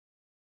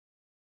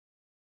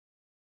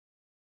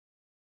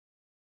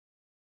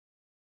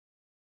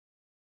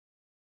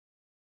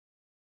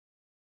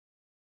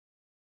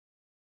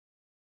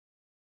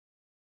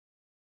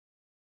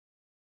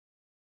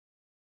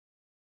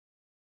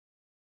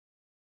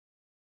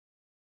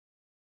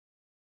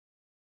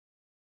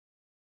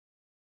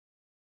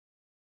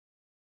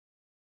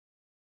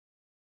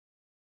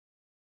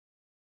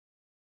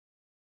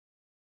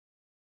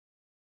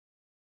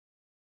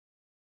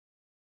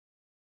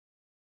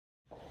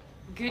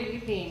Good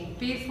evening.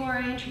 Before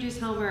I introduce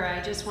Homer,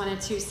 I just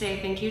wanted to say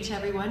thank you to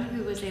everyone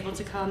who was able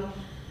to come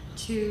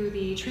to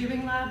the Tree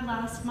Ring Lab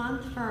last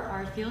month for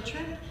our field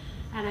trip.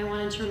 And I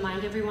wanted to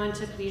remind everyone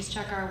to please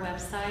check our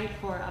website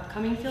for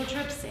upcoming field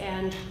trips,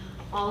 and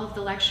all of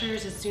the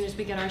lectures, as soon as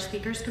we get our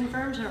speakers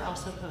confirmed, are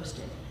also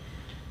posted.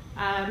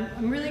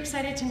 I'm really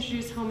excited to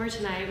introduce Homer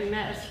tonight. We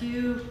met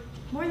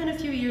more than a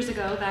few years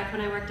ago, back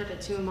when I worked up at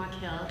Tuamamoc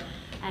Hill,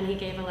 and he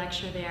gave a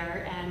lecture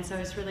there, and so I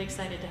was really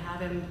excited to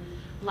have him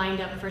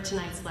lined up for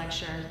tonight's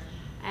lecture.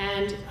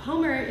 And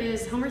Homer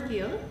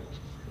Thiel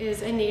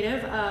is a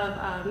native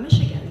of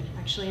Michigan,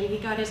 actually, and he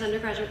got his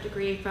undergraduate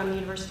degree from the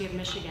University of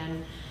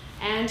Michigan.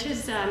 And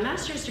his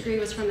master's degree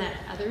was from that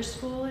other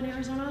school in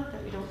Arizona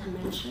that we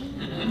don't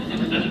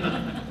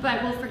mention,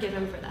 but we'll forgive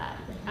him for that.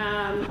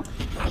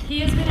 He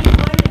has been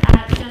employed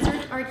at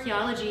Desert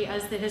Archaeology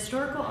as the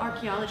historical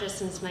archaeologist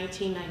since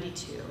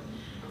 1992.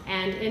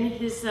 And in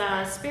his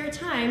spare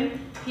time,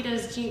 he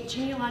does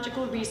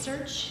genealogical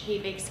research, he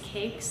bakes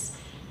cakes,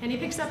 and he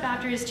picks up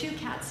after his 2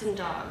 cats and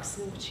dogs,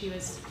 which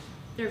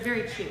they're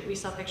very cute. We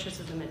saw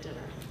pictures of them at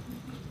dinner.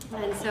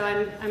 And so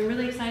I'm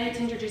really excited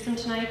to introduce him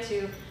tonight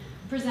to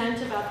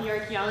present about the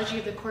archaeology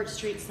of the Court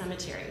Street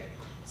Cemetery.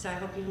 So I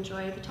hope you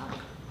enjoy the talk.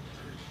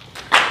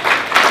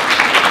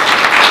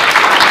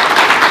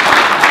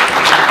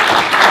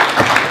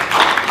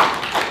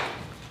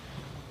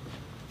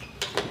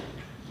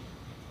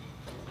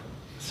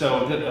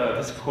 So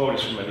this quote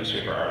is from a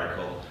newspaper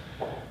article.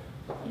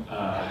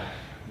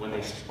 When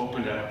they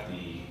opened up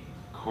the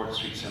Court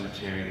Street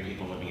Cemetery, the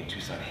people living in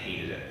Tucson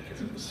hated it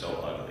because it was so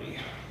ugly.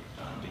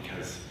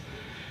 Because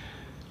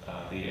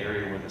the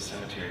area where the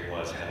cemetery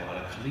was had a lot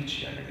of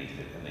caliche underneath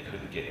it, and they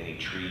couldn't get any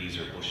trees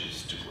or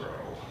bushes to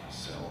grow.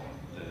 So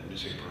the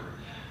newspaper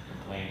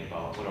complained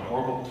about what a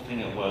horrible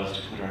thing it was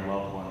to put our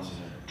loved ones in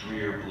a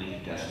drear,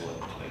 bleak,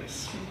 desolate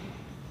place.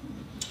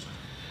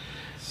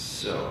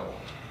 So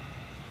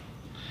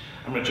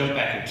I'm going to jump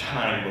back in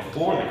time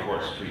before the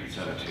Court Street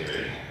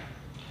Cemetery.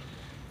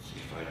 Let's see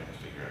if I can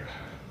figure out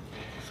how to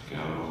make this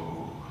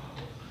go.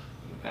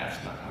 That's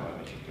not how I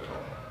make it go.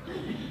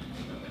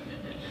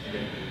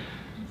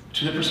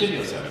 To the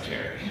Presidio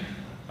Cemetery.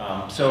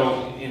 So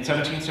in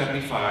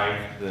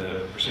 1775,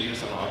 the Presidio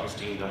San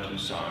Agustin de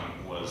Tucson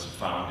was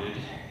founded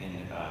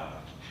in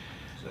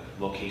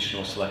the location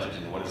was selected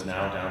in what is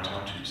now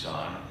downtown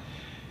Tucson.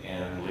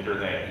 And later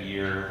that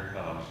year,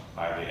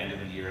 by the end of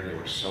the year, there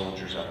were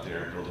soldiers up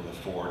there building the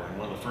fort. And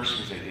one of the first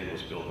things they did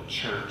was build a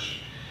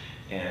church.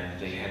 And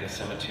they had a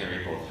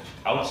cemetery both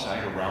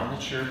outside around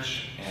the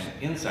church and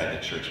inside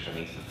the church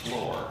beneath the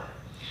floor.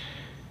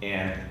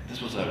 And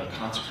this was a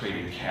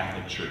consecrated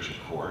Catholic church, of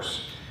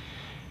course.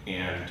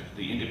 And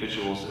the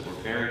individuals that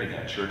were buried in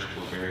that church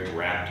were buried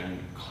wrapped in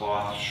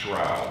cloth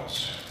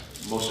shrouds.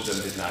 Most of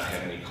them did not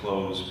have any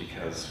clothes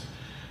because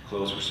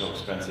clothes were so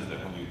expensive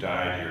that when you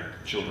died, your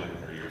children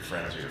or your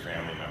friends or your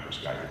family members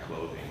got your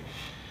clothing.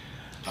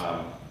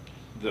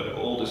 The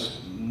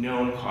oldest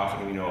known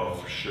coffin we know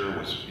of for sure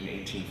was in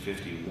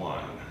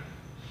 1851.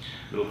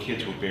 Little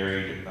kids were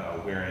buried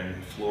wearing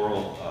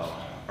floral,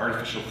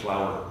 artificial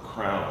flower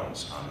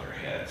crowns on their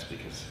heads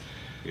because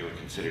they were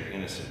considered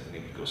innocent and they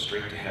would go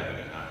straight to heaven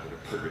and not go to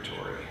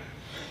purgatory.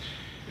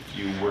 If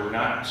you were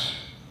not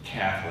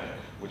Catholic,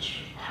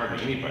 which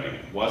hardly anybody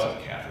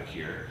wasn't Catholic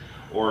here,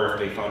 or if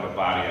they found a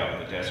body out in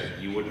the desert,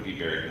 you wouldn't be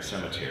buried in a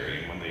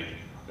cemetery. And when they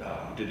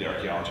did the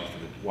archaeology for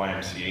the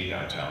YMCA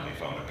downtown, they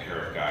found a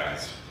pair of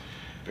guys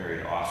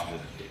buried off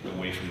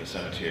away from the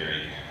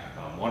cemetery,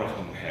 one of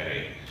whom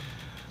had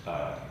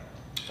a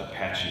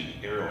Apache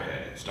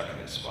arrowhead stuck in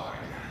his spine.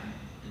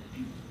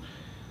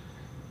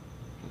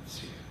 Let's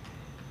see.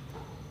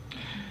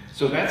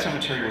 So that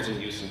cemetery was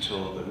in use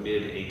until the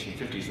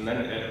mid-1850s, and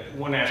then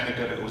one aspect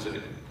of it was that,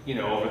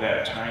 over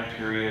that time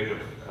period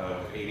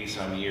of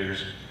 80-some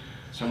years,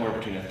 somewhere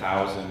between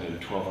 1,000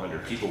 and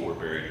 1,200 people were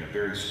buried in a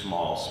very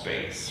small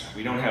space.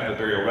 We don't have the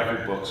burial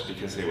record books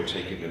because they were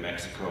taken to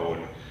Mexico,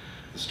 and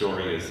the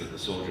story is that the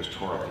soldiers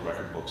tore up the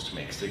record books to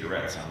make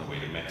cigarettes on the way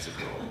to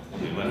Mexico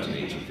when they left in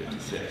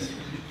 1856.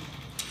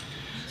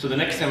 So the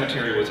next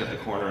cemetery was at the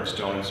corner of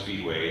Stone and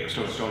Speedway,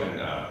 Stone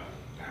and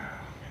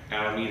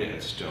Alameda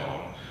and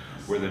Stone,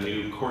 where the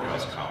new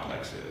courthouse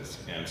complex is.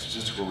 And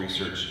statistical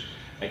research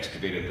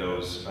excavated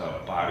those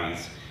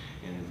bodies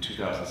in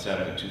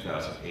 2007 and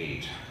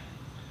 2008.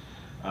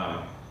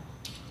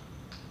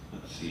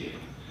 Let's see.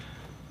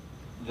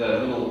 The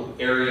little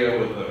area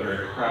with the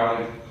very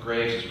crowded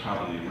graves is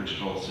probably the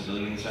original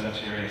civilian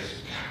cemetery.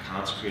 It's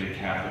consecrated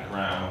Catholic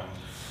ground.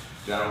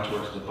 Down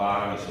towards the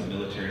bottom is the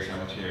military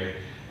cemetery.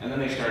 And then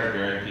they started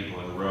burying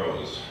people in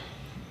rows.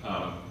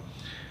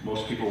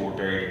 Most people were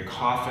buried in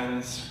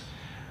coffins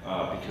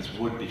because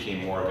wood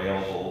became more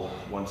available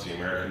once the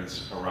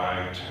Americans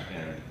arrived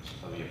and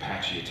the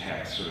Apache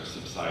attacks sort of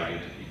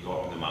subsided. You'd go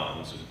up in the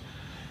mountains and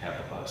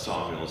have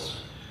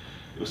sawmills.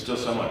 It was still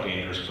somewhat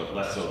dangerous, but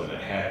less so than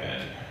it had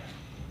been.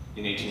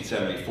 In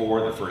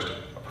 1874, the first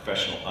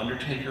professional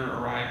undertaker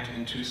arrived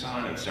in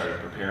Tucson and started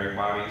preparing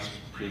bodies.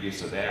 Previous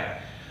to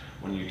that,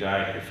 when you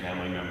died, your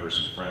family members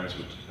and friends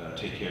would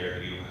take care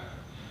of you.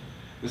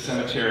 The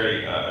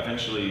cemetery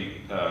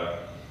eventually,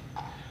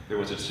 there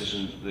was a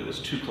decision that it was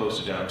too close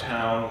to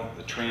downtown.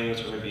 The train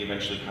was going to be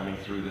eventually coming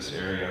through this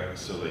area,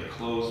 so they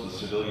closed the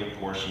civilian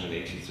portion in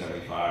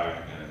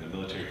 1875 and the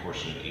military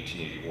portion in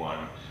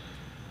 1881.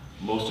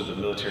 Most of the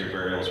military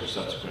burials were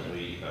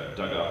subsequently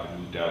dug up and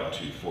moved out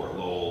to Fort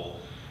Lowell.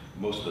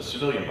 Most of the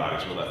civilian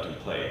bodies were left in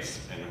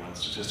place, and when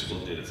Statistical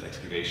did its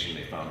excavation,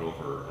 they found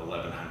over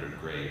 1,100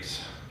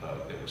 graves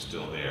that were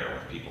still there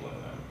with people in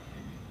them.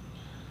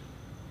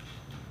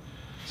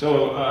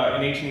 So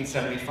in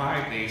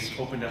 1875, they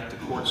opened up the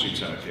Court Street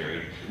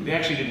Cemetery. They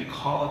actually didn't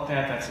call it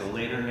that, that's a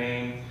later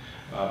name.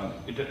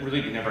 It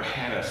really never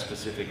had a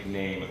specific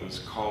name. It was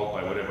called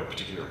by whatever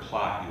particular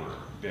plot you were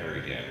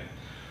buried in,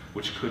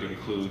 which could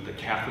include the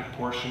Catholic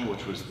portion,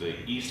 which was the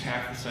east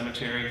half of the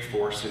cemetery,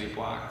 4 city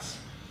blocks.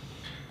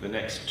 The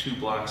next 2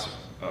 blocks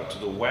to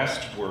the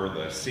west were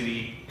the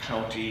city,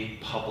 county,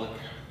 public,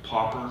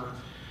 pauper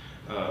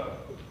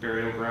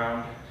burial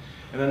ground.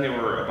 And then there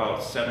were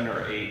about 7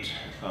 or 8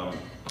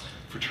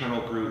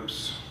 fraternal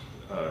groups,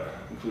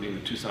 including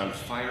the Tucson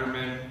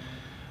Firemen,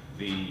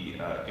 the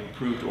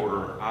Improved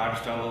Order Odd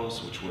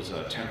Fellows, which was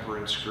a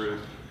temperance group,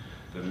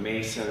 the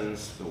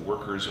Masons, the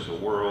Workers of the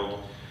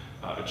World,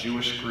 a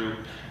Jewish group,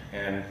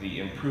 and the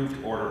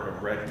Improved Order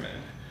of Red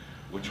Men,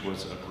 which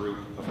was a group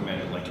of men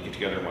that liked to get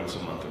together once a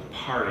month and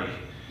party.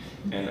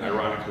 And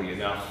ironically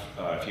enough,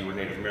 if you were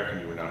Native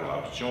American, you were not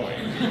allowed to join.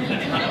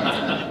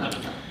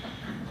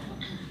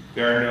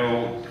 There are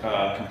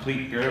no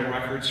complete burial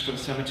records for the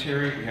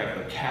cemetery. We have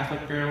the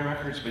Catholic burial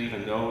records, but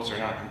even those are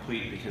not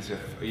complete because if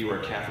you were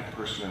a Catholic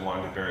person and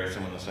wanted to bury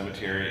someone in the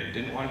cemetery and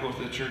didn't want to go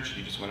to the church,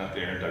 you just went out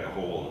there and dug a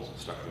hole and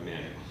stuck them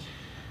in.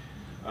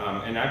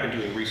 And I've been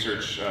doing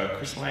research.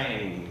 Chris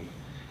Lang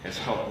has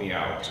helped me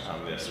out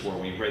on this, where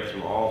we read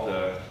through all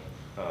the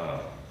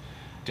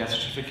death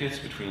certificates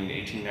between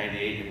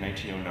 1898 and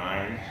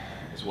 1909,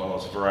 as well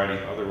as a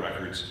variety of other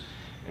records.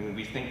 And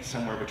we think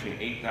somewhere between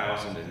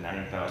 8,000 and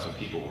 9,000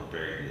 people were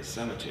buried in this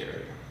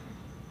cemetery.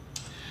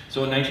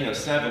 So in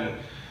 1907,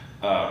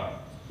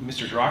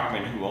 Mr.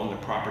 Drockman, who owned the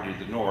property to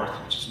the north,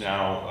 which is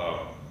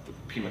now the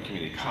Pima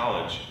Community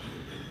College,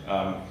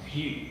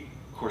 he,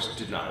 of course,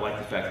 did not like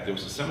the fact that there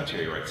was a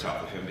cemetery right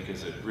south of him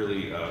because it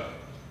really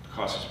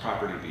caused his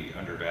property to be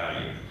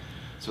undervalued.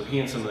 So he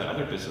and some of the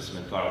other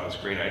businessmen thought of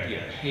this great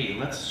idea. Hey,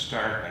 let's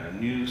start a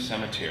new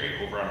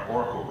cemetery over on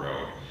Oracle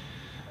Road.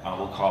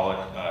 We'll call it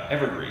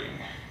Evergreen.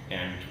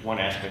 And one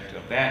aspect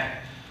of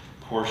that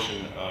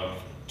portion of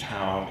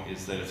town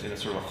is that it's in a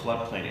sort of a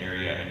floodplain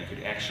area, and you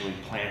could actually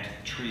plant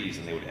trees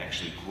and they would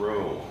actually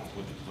grow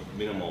with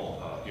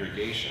minimal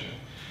irrigation.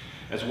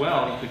 As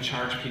well, you could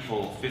charge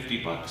people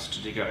 $50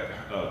 to dig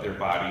up their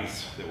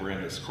bodies that were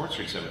in this Court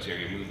Street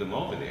Cemetery and move them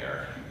over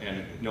there.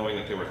 And knowing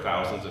that there were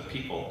thousands of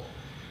people,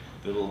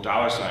 the little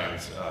dollar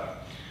signs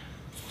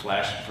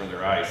flashed in front of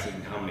their eyes,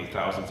 seeing how many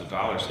thousands of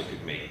dollars they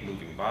could make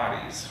moving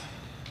bodies.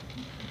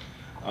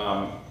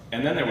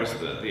 And then there was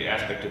the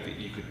aspect of that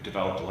you could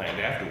develop the land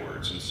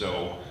afterwards. And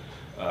so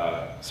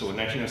in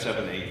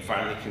 1907, they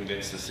finally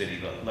convinced the city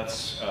that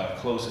let's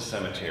close the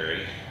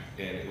cemetery,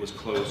 and it was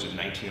closed in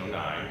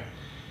 1909.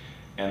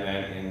 And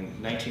then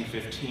in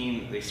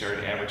 1915, they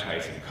started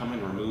advertising, come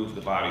and remove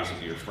the bodies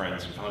of your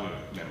friends and family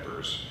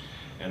members.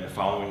 And the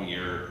following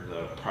year,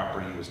 the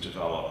property was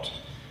developed.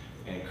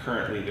 And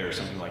currently there's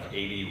something like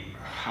 80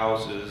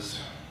 houses,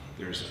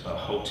 there's a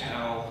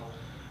hotel,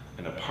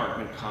 an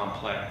apartment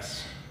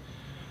complex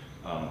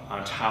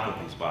on top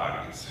of these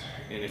bodies.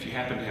 And if you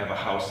happen to have a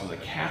house in the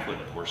Catholic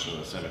portion of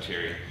the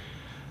cemetery,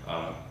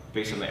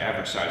 based on the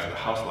average size of the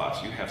house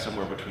lots, you have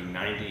somewhere between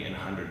 90 and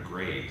 100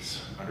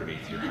 graves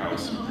underneath your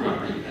house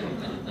property.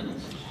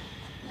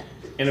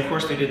 And of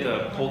course they did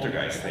the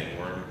poltergeist thing,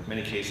 where in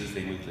many cases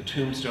they moved the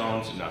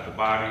tombstones and not the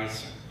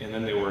bodies. And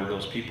then there were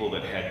those people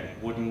that had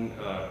wooden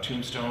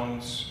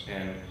tombstones,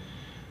 and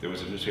there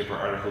was a newspaper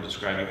article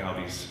describing how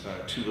these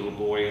 2 little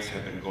boys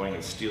had been going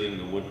and stealing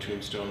the wood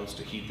tombstones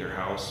to heat their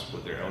house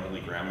with their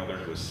elderly grandmother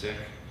who was sick.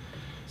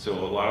 So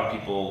a lot of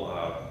people,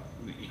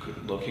 you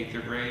couldn't locate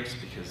their graves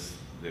because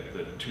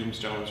the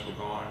tombstones were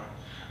gone.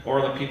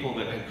 Or the people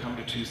that had come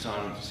to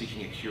Tucson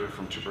seeking a cure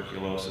from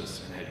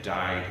tuberculosis and had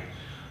died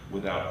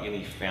without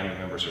any family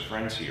members or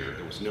friends here.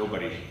 There was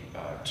nobody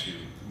to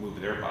move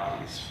their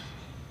bodies.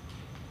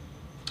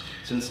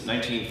 Since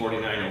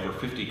 1949, over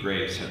 50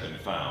 graves have been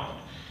found.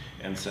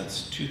 And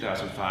since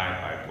 2005,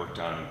 I've worked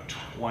on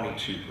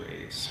 22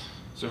 graves.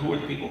 So who were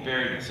the people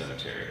buried in the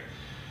cemetery?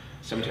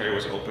 The cemetery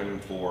was open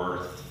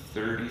for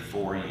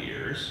 34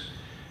 years.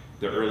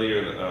 The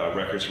earlier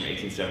records from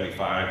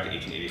 1875 to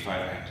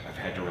 1885, I've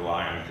had to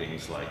rely on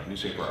things like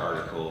newspaper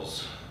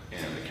articles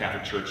and the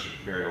Catholic Church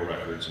burial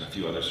records and a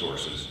few other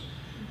sources.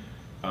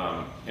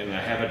 And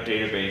I have a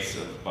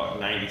database of about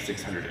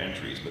 9,600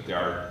 entries, but there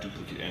are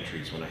duplicate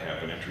entries when I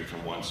have an entry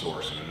from one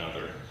source and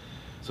another.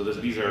 So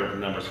these are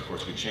numbers, of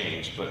course, could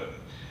change, but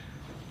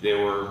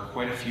there were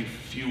quite a few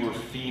fewer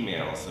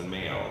females than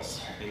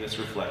males, and this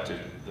reflected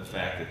the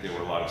fact that there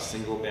were a lot of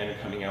single men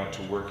coming out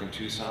to work in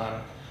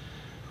Tucson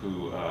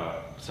who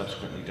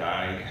subsequently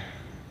died,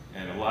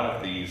 and a lot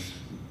of these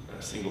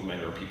single men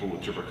are people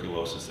with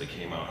tuberculosis. They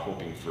came out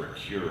hoping for a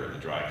cure in the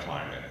dry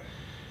climate,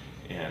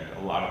 and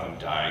a lot of them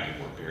died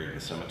and were buried in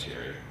the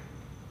cemetery.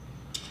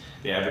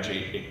 The average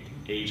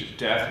age of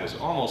death was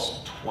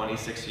almost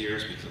 26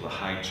 years because of the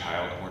high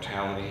child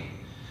mortality,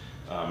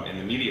 and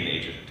the median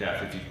age of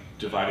death, if you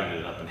divided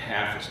it up in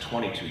half, was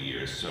 22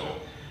 years, so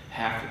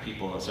half the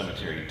people in the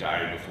cemetery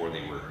died before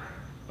they were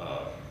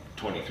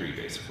 23,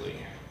 basically.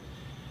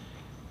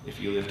 If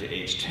you lived to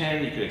age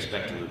 10, you could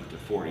expect to live to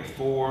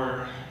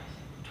 44.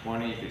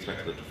 20, you could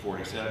expect to live to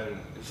 47.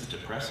 This is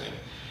depressing.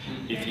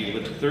 If you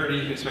live to 30,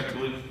 you could expect to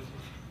live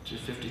to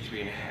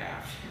 53 and a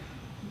half.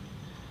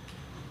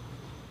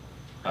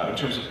 In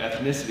terms of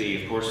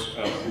ethnicity, of course,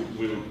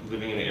 we're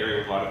living in an area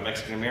with a lot of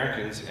Mexican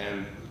Americans,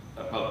 and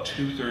about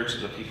 2/3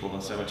 of the people in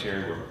the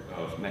cemetery were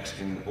of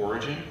Mexican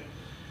origin.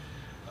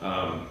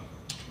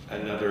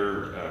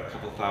 Another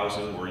couple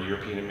thousand were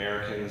European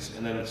Americans,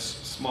 and then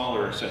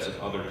smaller sets of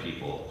other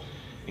people,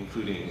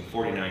 including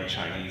 49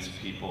 Chinese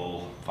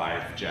people,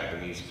 5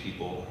 Japanese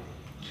people,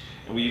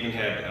 and we even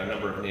had a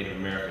number of Native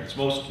Americans.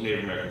 Most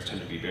Native Americans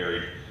tend to be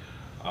buried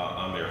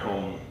on their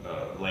home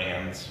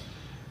lands,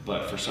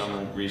 but for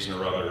some reason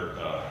or other,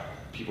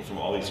 people from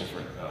all these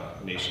different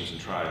nations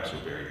and tribes were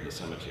buried in the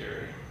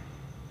cemetery.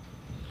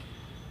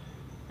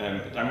 And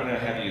I'm going to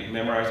have you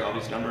memorize all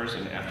these numbers,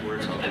 and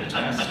afterwards I'll do a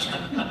test.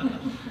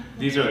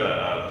 These are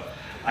the,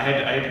 I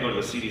had to go to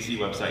the CDC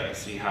website to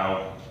see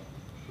how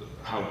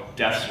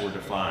deaths were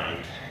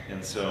defined,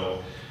 and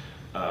so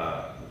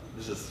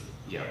this is,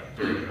 yeah,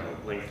 very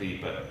lengthy,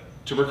 but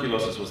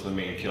tuberculosis was the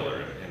main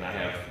killer, and I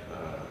have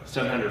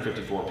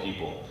 754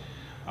 people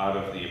out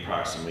of the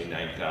approximately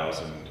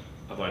 9,000,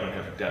 although I don't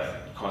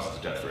have causes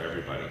of death for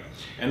everybody.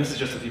 And this is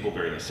just the people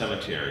buried in the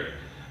cemetery.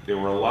 There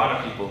were a lot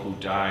of people who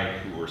died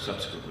who were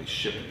subsequently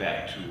shipped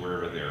back to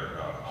wherever their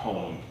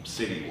home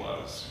city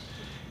was.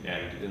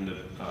 And in the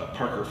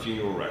Parker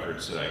funeral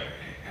records that I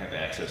have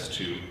access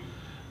to,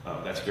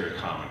 that's very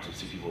common to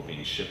see people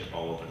being shipped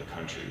all over the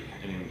country.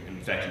 And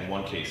in fact, in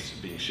one case,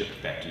 being shipped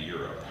back to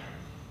Europe.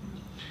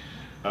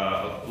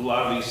 A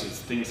lot of these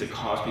things that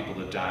cause people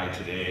to die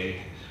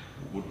today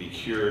would be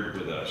cured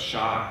with a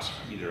shot,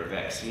 either a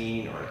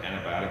vaccine or an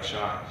antibiotic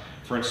shot.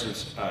 For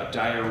instance,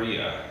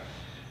 diarrhea,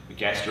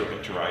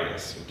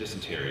 gastroenteritis,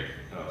 dysentery,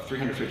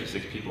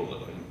 356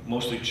 people,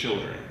 mostly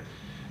children.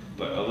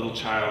 But a little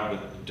child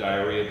with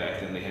diarrhea back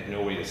then, they had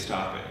no way to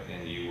stop it,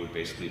 and you would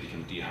basically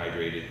become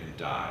dehydrated and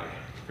die.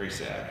 Very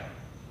sad.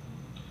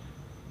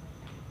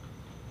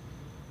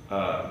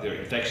 There are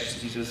infectious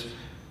diseases.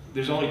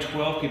 There's only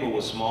 12 people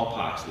with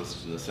smallpox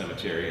listed in the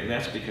cemetery, and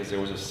that's because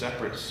there was a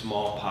separate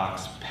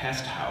smallpox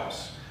pest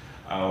house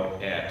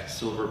out at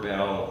Silver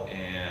Bell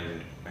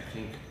and I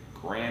think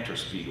Grant or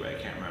Speedway,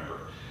 I can't remember.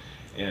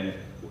 And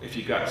if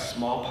you got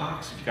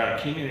smallpox, if you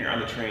came in here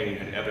on the train and you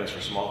had evidence for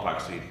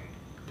smallpox, they'd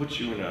put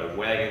you in a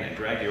wagon and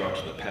drag you out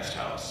to the pest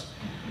house.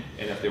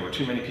 And if there were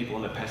too many people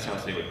in the pest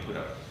house, they would put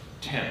up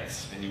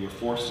tents, and you were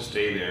forced to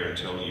stay there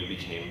until you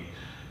became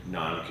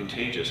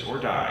non-contagious or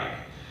died.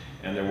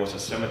 And there was a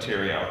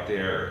cemetery out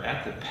there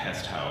at the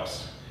pest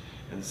house,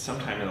 and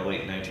sometime in the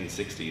late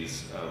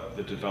 1960s,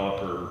 the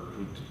developer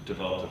who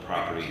developed the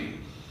property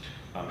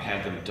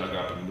had them dug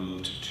up and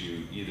moved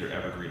to either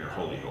Evergreen or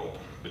Holy Hope,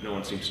 but no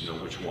one seems to know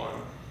which one.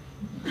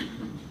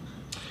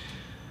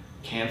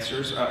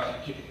 Cancers.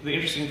 The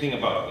interesting thing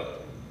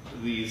about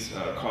these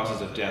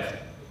causes of death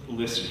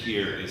listed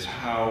here is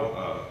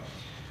how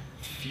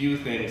few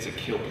things that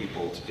kill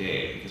people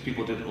today, because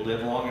people didn't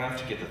live long enough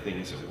to get the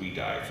things that we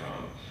die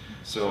from.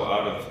 So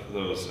out of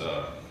those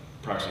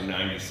approximately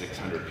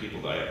 9,600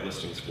 people that I have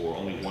listings for,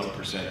 only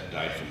 1%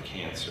 died from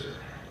cancer.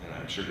 And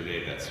I'm sure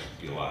today that's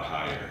be a lot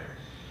higher.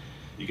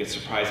 You get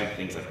surprising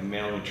things like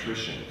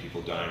malnutrition,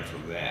 people dying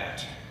from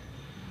that.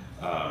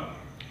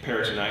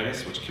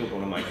 Peritonitis, which killed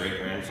one of my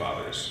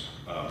great-grandfathers.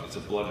 It's a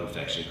blood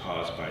infection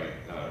caused by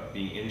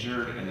being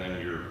injured, and then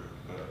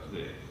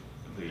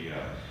the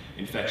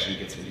infection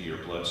gets into your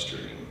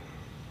bloodstream.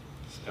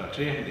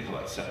 Today I think they call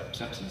it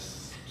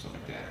sepsis, something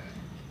like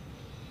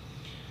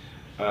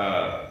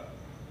that.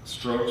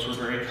 Strokes were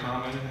very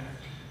common.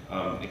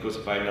 It goes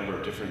by a number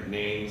of different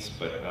names,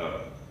 but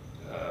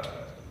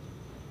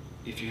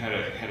if you had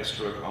a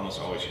stroke, almost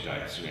always you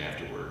died soon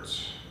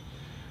afterwards.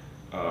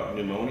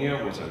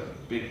 Pneumonia was a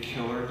big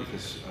killer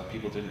because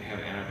people didn't have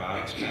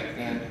antibiotics back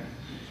then.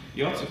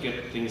 You also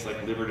get things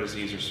like liver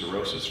disease or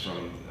cirrhosis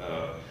from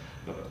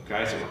the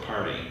guys that were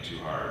partying too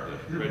hard,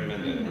 the red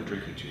men that were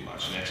drinking too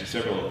much. And actually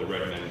several of the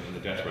red men in the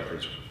death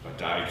records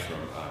died from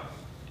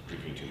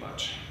drinking too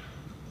much.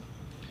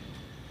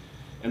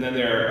 And then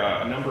there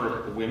are a number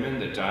of women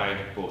that died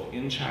both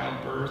in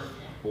childbirth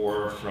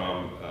or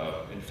from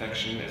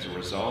infection as a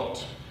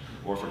result,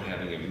 or from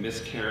having a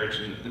miscarriage.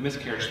 And the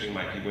miscarriage thing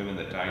might be women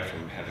that died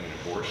from having an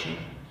abortion,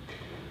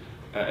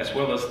 as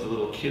well as the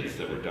little kids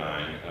that were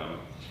dying.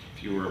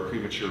 If you were a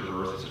premature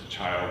birth as a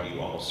child, you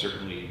almost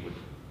certainly would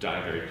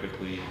die very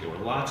quickly. There were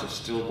lots of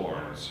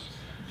stillborns,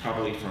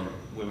 probably from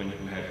women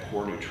who had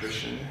poor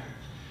nutrition.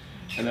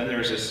 And then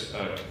there's this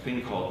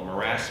thing called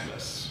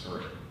marasmus,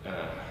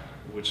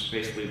 which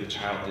basically the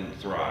child didn't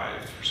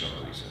thrive for some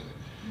reason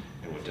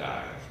and would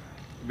die.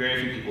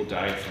 Very few people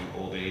died from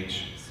old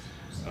age,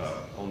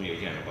 only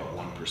again about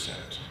 1%.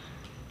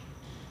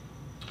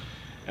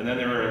 And then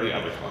there are the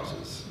other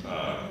causes.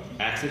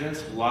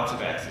 Accidents, lots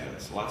of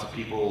accidents. Lots of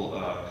people,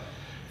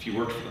 if you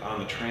worked on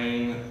the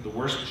train, the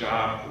worst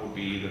job would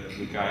be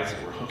the guys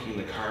that were hooking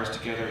the cars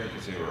together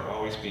because they were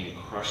always being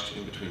crushed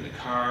in between the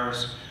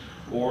cars,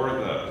 or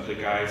the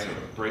guys, the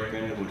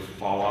brakemen, who would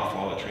fall off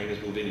while the train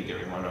is moving and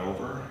get run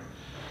over.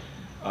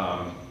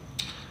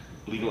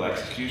 Legal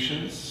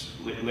executions.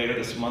 Later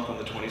this month on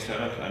the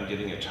 27th, I'm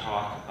giving a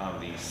talk on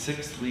the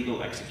 6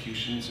 legal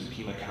executions in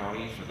Pima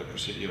County for the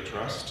Presidio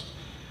Trust.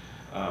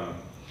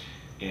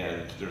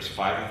 And there's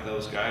 5 of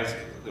those guys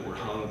that were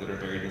hung that are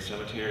buried in the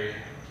cemetery.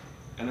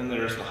 And then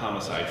there's the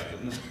homicides.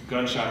 And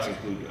gunshots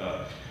include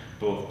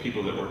both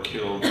people that were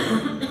killed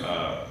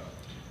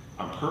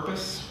on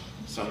purpose,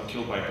 some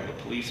killed by the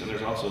police, and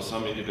there's also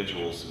some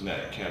individuals in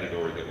that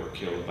category that were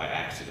killed by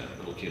accident,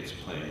 little kids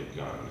playing with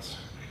guns.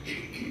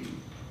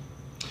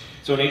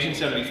 So in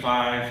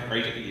 1875, or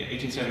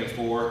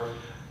 1874,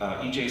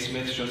 E.J.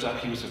 Smith shows up.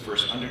 He was the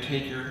first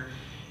undertaker.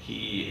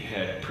 He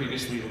had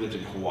previously lived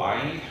in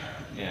Hawaii,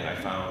 and I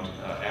found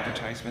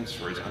advertisements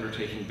for his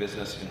undertaking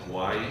business in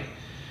Hawaii.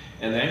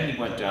 And then he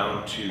went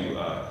down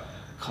to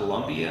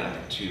Colombia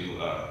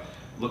to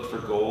look for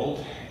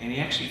gold, and he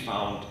actually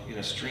found, in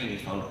a stream, he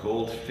found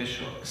gold fish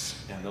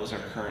hooks, and those are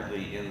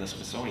currently in the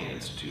Smithsonian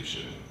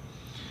Institution.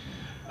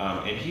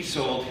 And he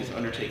sold his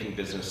undertaking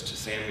business to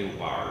Samuel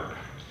Bard.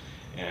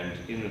 And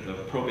in the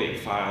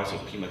probate files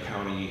of Pima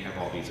County, you have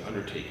all these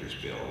undertaker's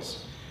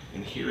bills.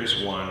 And here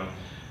is one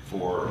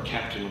for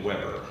Captain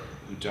Weber,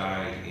 who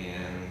died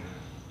in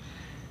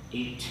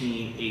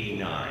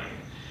 1889.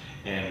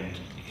 And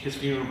his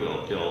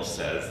funeral bill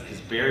says his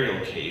burial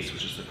case,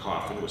 which is the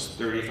coffin, was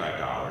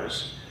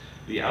 $35.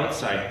 The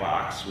outside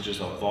box, which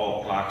is a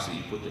vault box that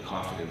you put the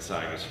coffin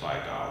inside, was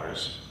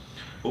 $5.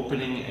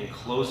 Opening and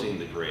closing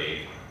the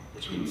grave,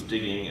 which means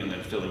digging and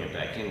then filling it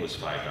back in, was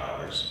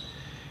 $5.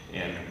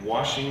 And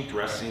washing,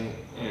 dressing,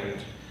 and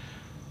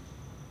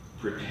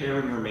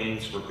preparing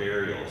remains for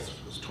burials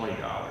was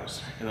 $20.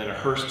 And then a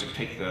hearse to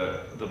take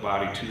the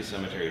body to the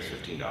cemetery was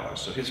 $15.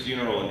 So his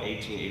funeral in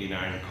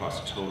 1889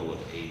 cost a total of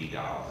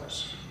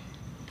 $80.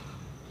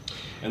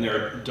 And there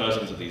are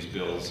dozens of these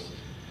bills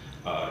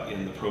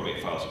in the probate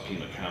files of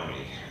Pima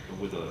County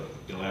with an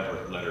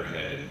elaborate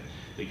letterhead, and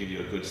they give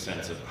you a good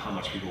sense of how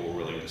much people were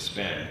willing to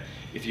spend.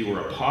 If you were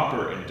a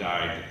pauper and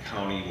died, the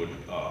county would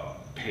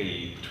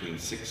pay between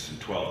 $6 and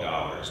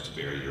 $12 to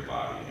bury your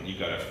body. And you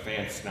got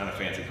not a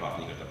fancy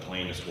coffin, you got the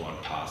plainest one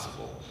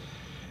possible.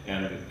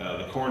 And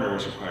the coroner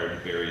was required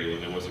to bury you,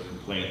 and there was a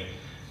complaint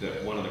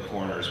that one of the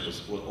coroners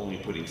was only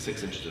putting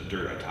 6 inches of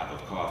dirt on top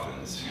of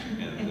coffins,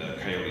 and the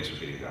coyotes were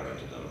getting down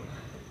into them.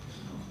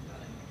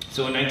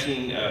 So in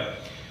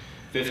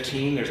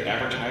 1915, there's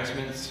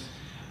advertisements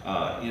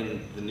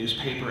in the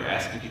newspaper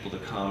asking people to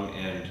come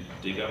and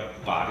dig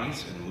up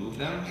bodies and move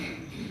them.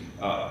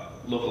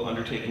 Local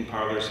undertaking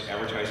parlors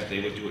advertised that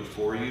they would do it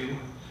for you.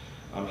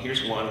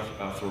 Here's one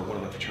for one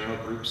of the fraternal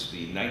groups,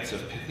 the Knights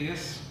of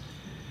Pythias.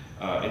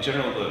 In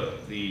general,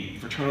 the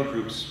fraternal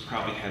groups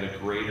probably had a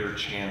greater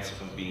chance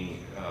of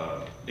being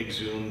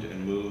exhumed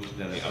and moved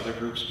than the other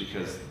groups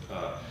because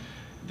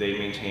they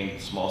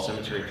maintained small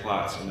cemetery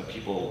plots, and the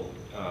people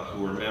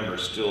who were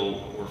members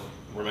still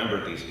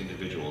remembered these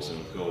individuals and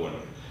would go and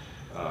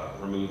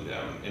remove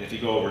them. And if you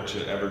go over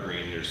to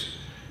Evergreen, you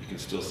can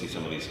still see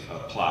some of these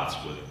plots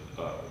with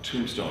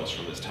tombstones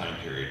from this time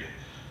period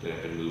that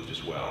have been moved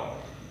as well.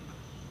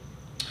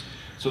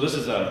 So this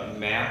is a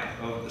map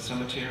of the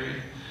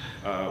cemetery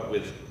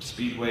with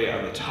Speedway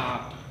on the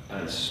top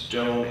and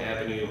Stone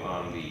Avenue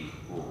on the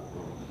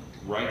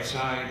right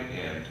side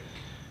and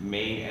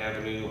Main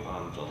Avenue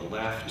on the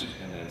left,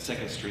 and then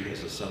 2nd Street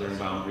is the southern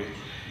boundary.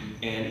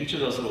 And each of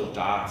those little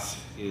dots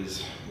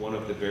is one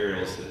of the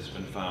burials that has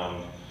been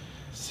found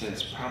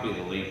since probably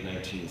the late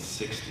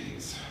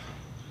 1960s.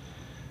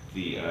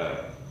 The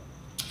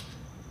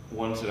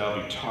ones that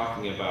I'll be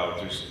talking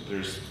about,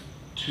 there's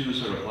 2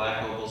 sort of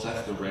black ovals.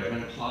 That's the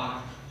Redmond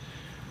plot.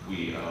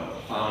 We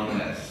found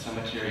that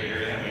cemetery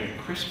area. I mean,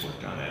 Chris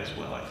worked on that as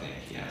well, I think,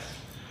 yes.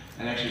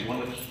 And actually,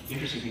 one of the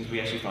interesting things,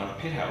 we actually found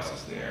pit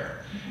houses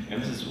there.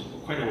 And this is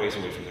quite a ways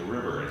away from the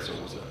river, and so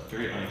it was a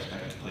very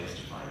unexpected place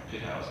to find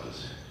pit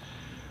houses.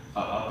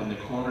 Up in the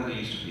corner, there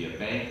used to be a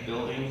bank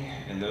building,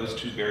 and those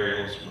 2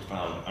 burials were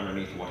found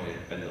underneath what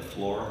had been the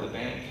floor of the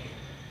bank.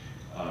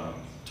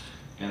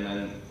 And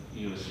then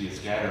you'll see a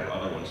scatter of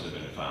other ones that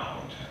have been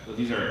found. So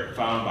these are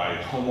found by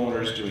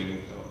homeowners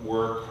doing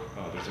work.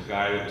 There's a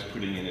guy that was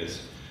putting in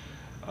his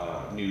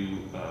new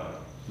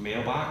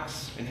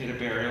mailbox and hit a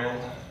burial,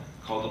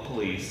 called the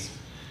police.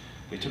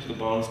 They took the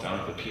bones down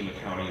to the Pima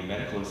County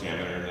Medical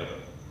Examiner, and the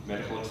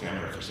medical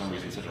examiner, for some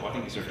reason, said, "Oh, I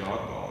think these are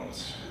dog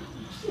bones."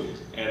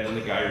 And then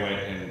the guy went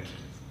and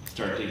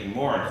started digging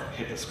more and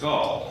hit the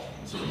skull.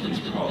 And so the police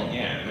were called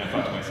again. And I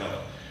thought to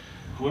myself,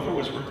 whoever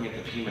was working at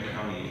the Pima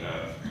County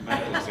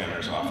medical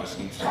examiner's office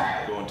needs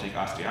to go and take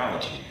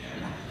osteology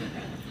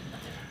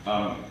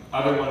again.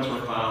 Other ones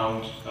were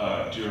found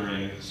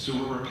during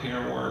sewer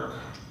repair work,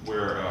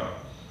 where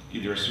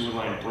either a sewer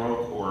line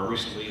broke, or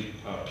recently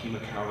Pima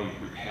County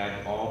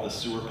had all the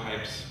sewer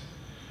pipes,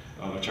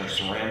 which are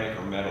ceramic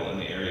or metal in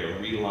the area,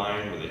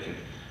 relined, where they could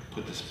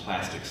put this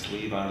plastic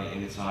sleeve on the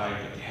inside,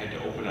 but they had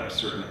to open up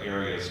certain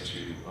areas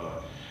to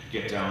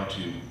get down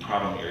to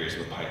problem areas of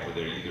the pipe where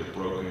they're either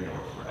broken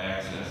or for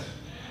access.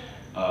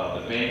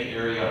 The bank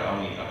area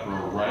on the upper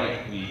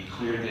right, we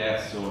cleared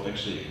that so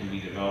eventually it can be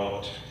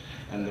developed.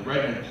 And the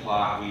Redmond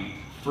plot, we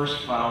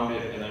first found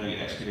it and then we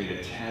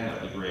excavated 10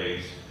 of the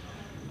graves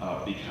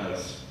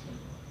because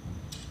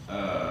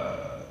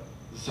the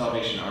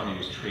Salvation Army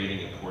was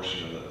trading a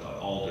portion of the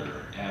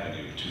Alder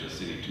Avenue to the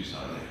city of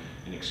Tucson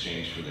in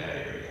exchange for that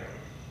area.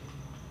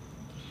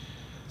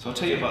 So I'll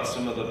tell you about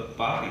some of the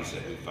bodies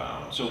that we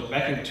found. So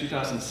back in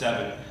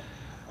 2007,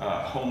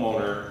 a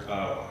homeowner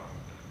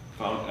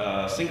found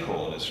a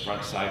sinkhole in his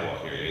front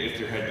sidewalk area. If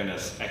there had been an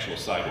actual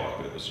sidewalk,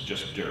 but it was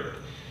just dirt.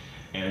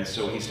 And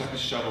so he stuck his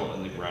shovel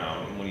in the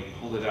ground, and when he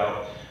pulled it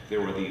out, there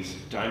were these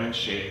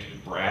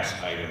diamond-shaped brass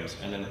items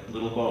and then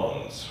little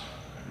bones.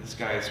 This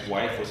guy's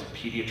wife was a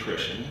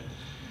pediatrician,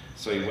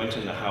 so he went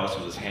in the house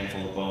with his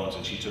handful of bones,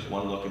 and she took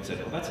one look and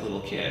said, "Oh, that's a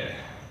little kid."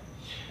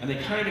 And they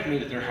kind of knew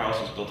that their house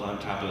was built on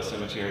top of a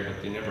cemetery,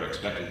 but they never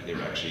expected that there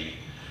were actually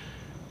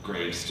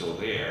graves still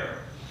there.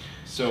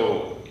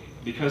 So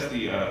because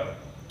the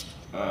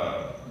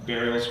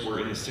burials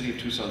were in the city of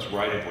Tucson's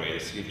right-of-way, the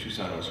city of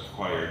Tucson was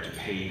required to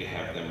pay to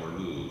have them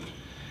removed.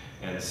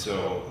 And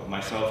so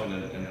myself and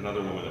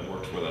another woman that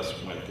worked with us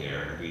went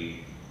there, and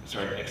we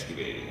started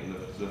excavating. And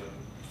the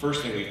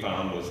first thing we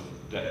found was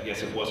that,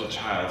 yes, it was a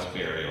child's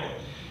burial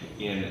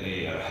in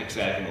a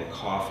hexagonal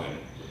coffin.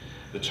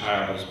 The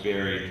child was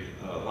buried,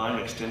 lying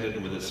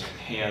extended with his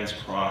hands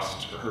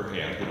crossed, or her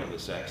hands, the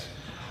sex,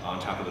 on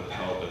top of the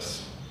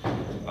pelvis.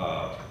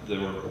 There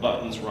were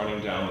buttons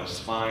running down the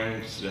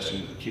spine,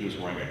 suggesting that the kid was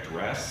wearing a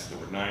dress. There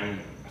were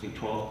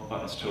 12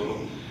 buttons total.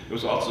 There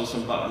was also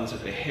some buttons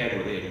at the head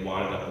where they had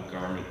wadded up a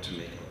garment to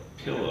make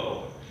a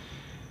pillow.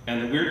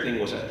 And the weird thing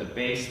was at the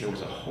base, there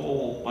was a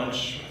whole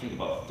bunch, I think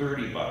about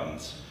 30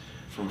 buttons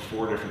from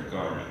 4 different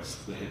garments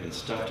that had been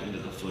stuffed into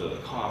the foot of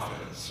the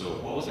coffin. So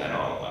what was that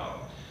all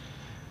about?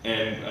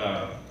 And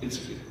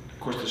of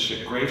course,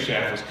 the grave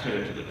shaft was cut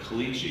into the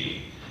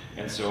caliche,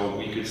 and so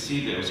we could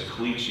see that it was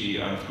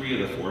caliche on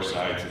 3 of the 4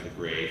 sides of the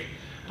grave,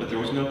 but there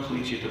was no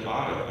caliche at the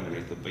bottom,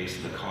 underneath the base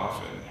of the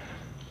coffin.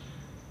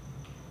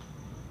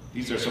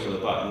 These are some of the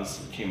buttons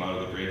that came out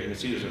of the grave. You can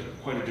see there's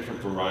quite a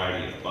different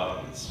variety of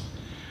buttons.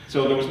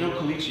 So there was no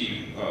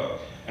caliche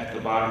at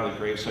the bottom of the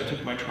grave, so I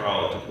took my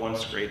trowel, I took one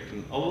scrape,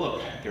 and oh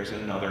look, there's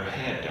another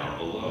head down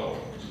below.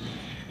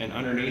 And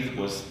underneath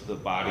was the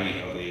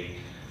body of a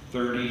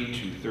 30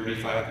 to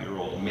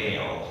 35-year-old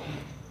male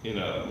in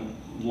a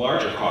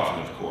larger coffin,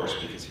 of course,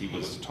 because he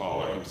was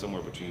taller. He was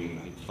somewhere between,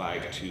 I think,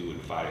 5'2"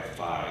 and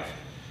 5'5"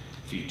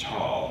 feet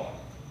tall.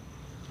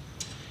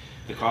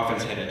 The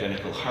coffins had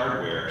identical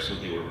hardware, so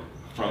they were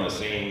from the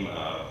same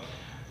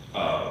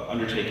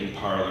undertaking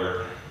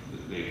parlor.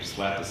 They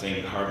slapped the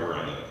same hardware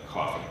on the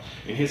coffin.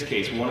 In his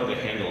case, one of the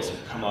handles had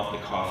come off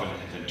the coffin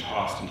and been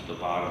tossed into the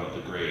bottom of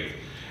the grave,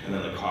 and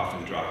then the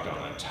coffin dropped down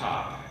on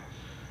top.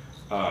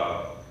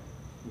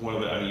 One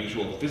of the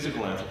unusual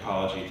physical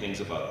anthropology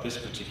things about this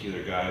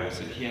particular guy was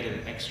that he had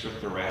an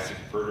extrathoracic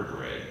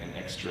vertebrae and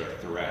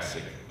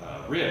extrathoracic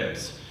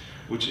ribs,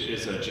 which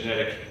is a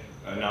genetic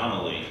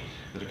anomaly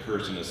that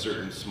occurs in a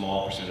certain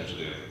small percentage of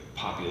the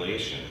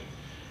population.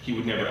 He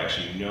would never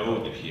actually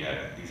know that he had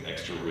these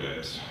extra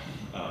ribs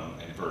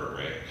and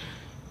vertebrae,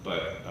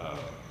 but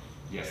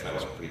yes, that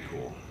was pretty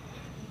cool.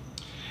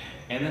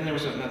 And then there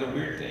was another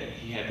weird thing.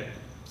 He had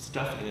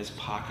stuff in his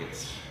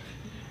pockets.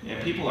 And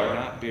people are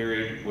not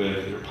buried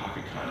with their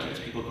pocket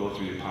contents. People go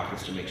through your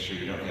pockets to make sure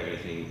you don't have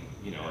anything,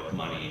 like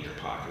money in your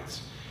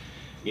pockets.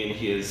 In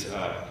his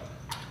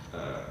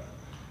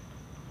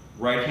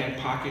right-hand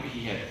pocket,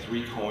 he had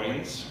 3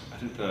 coins. I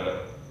think the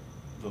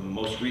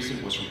most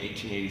recent was from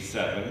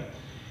 1887,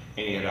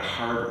 and he had a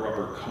hard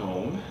rubber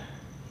comb.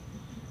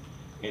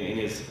 And in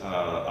his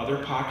other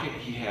pocket,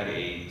 he had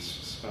a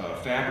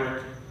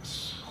fabric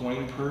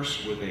coin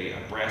purse with a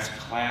brass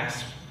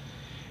clasp,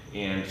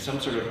 and some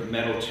sort of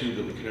metal tube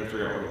that we couldn't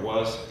figure out what it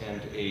was,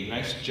 and a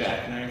nice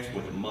jackknife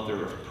with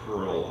mother of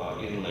pearl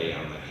inlay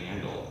on the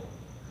handle.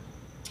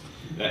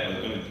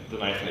 The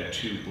knife had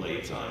 2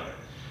 blades on it.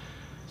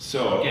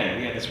 So again,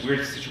 we had this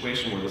weird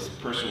situation where this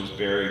person was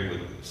buried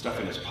with stuff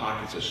in his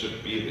pockets that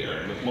shouldn't be there.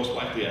 And the most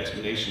likely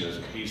explanation is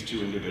that these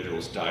 2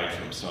 individuals died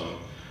from some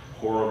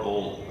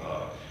horrible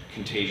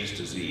contagious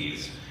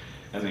disease,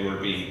 and they were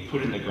being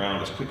put in the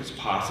ground as quick as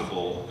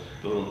possible.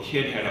 The little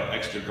kid had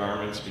extra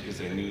garments because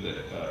they knew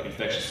that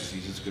infectious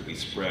diseases could be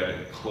spread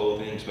in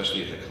clothing,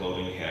 especially if the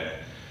clothing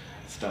had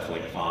stuff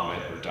like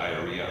vomit or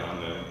diarrhea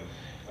on them.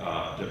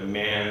 The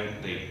man,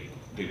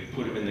 they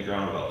put him in the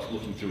ground without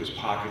looking through his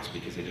pockets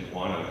because they didn't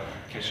want to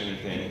catch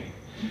anything.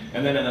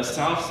 And then on the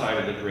south side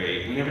of the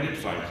grave, we never did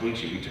find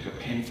caliche. We took a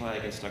pin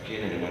flag and stuck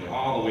in, and it went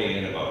all the way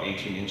in about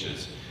 18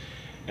 inches.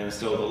 And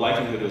so the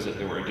likelihood was that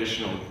there were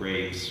additional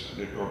graves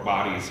or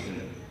bodies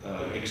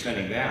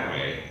extending that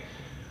way,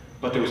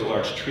 but there was a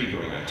large tree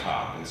growing on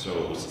top, and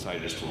so it was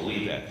decided just to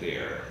leave that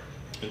there.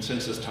 And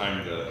since this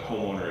time, the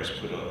homeowner has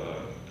put a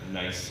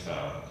nice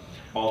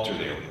altar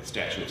there with a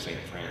statue of St.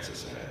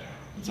 Francis in it.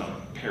 It's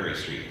on Perry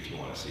Street if you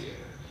want to see it.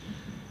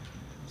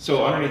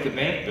 So underneath the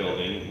bank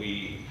building,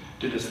 we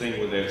did this thing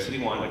where the city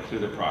wanted to clear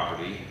the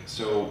property,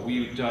 so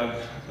we dug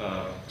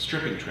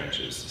stripping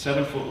trenches,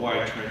 7-foot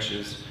wide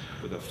trenches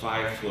with a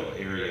 5-foot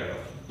area of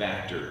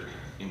back dirt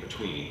in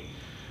between,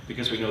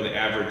 because we know the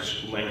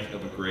average length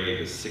of a grave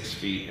is 6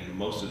 feet, and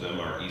most of them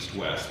are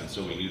east-west, and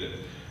so we knew that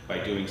by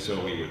doing so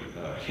we would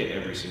hit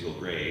every single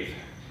grave.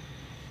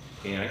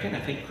 And again, I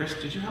think, Chris,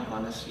 did you help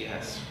on this?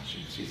 Yes,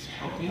 she's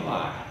helped me a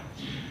lot.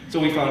 So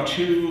we found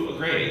 2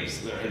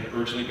 graves that had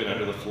originally been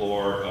under the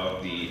floor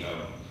of the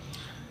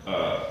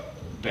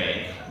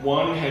bank.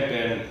 One had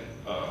been,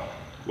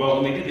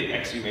 well, when they did the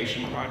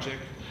exhumation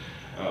project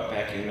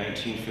back in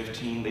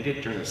 1915, they did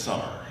it during the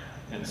summer.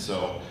 And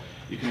so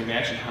you can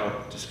imagine how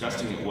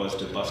disgusting it was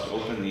to bust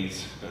open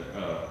these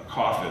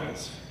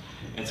coffins.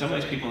 And some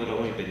of these people had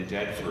only been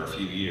dead for a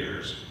few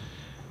years.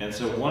 And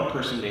so one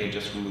person, they had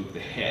just removed the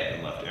head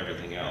and left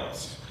everything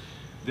else.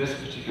 This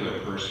particular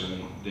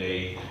person,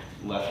 they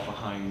left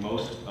behind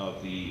most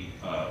of the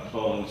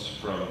bones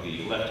from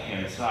the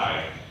left-hand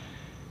side.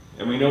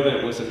 And we know that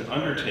it was an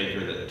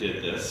undertaker that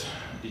did this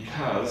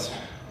because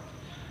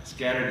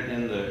scattered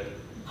in the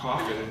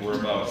coffin were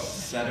about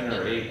 7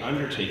 or 8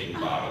 undertaking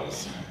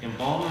bottles.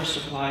 Embalmer's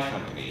Supply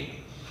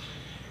Company.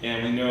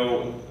 And we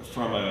know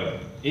from an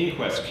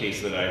inquest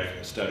case that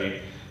I've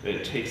studied that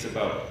it takes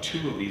about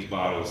 2 of these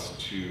bottles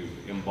to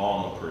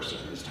embalm a person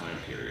in this time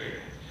period.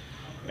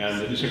 And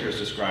the newspapers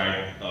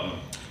describe,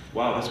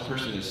 wow, this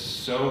person is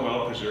so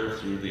well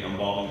preserved through the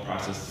embalming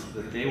process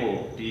that they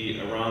will be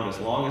around as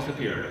long as the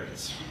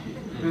pyramids.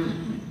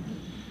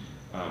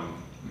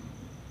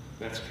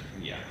 That's,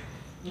 yeah.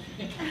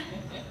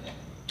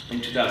 In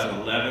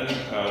 2011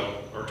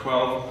 or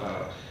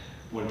 12,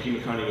 when Pima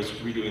County was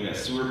redoing that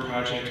sewer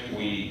project,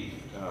 we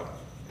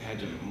had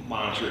to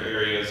monitor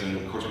areas, and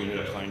of course we ended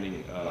up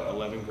finding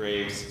 11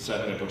 graves,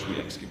 7 of which we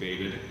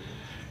excavated.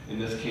 In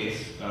this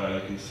case,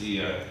 you can see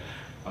a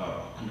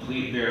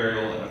complete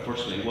burial, and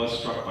unfortunately it was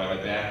struck by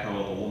the backhoe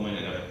of a woman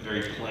in a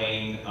very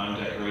plain,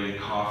 undecorated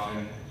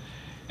coffin.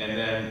 And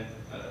then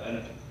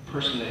a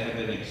person that had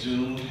been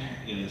exhumed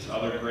in this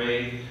other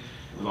grave,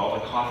 with all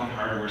the coffin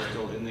hardware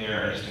still in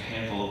there, and just a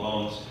handful of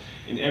bones.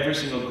 In every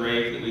single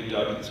grave that we've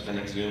dug that's been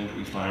exhumed,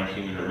 we find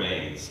human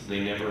remains. They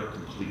never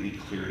completely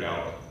cleared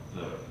out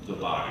the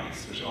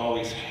bodies. There's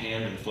always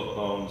hand and foot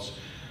bones,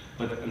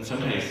 but in some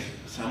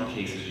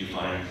cases you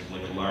find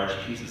like large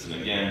pieces. And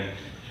again,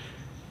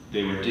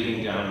 they were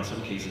digging down, in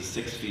some cases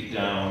 6 feet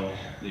down.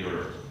 They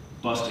were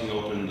busting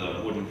open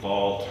the wooden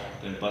vault,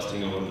 then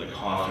busting open the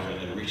coffin,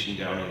 and then reaching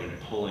down in and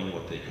pulling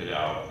what they could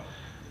out.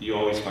 You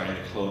always find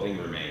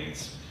clothing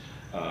remains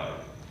that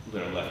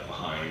are left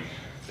behind,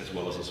 as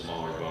well as the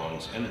smaller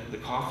bones. And the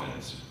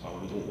coffins,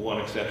 with one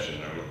exception,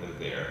 are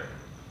there.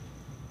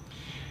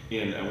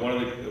 In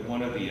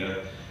one of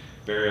the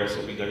burials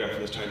that we dug up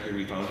from this time period,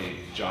 we found a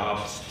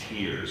Job's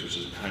Tears, which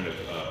is a kind of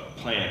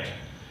plant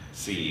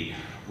seed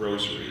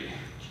rosary.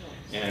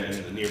 And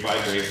in the nearby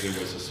grave, there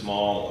was a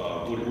small,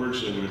 what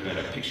originally would have been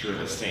a picture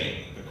of a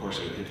saint. Of course,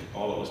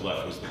 all that was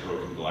left was the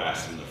broken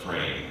glass in the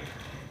frame.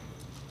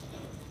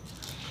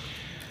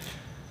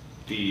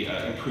 The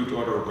Improved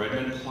Order of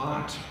Redmond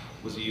plot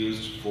was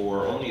used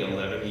for only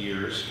 11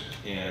 years,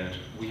 and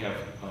we have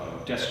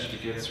death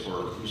certificates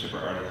or newspaper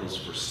articles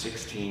for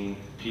 16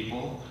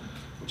 people,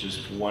 which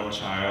is 1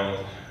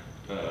 child,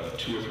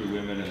 2 or 3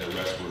 women, and the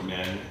rest were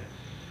men.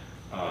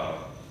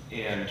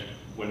 And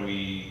when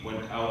we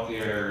went out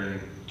there in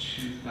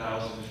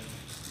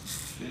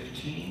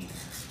 2015,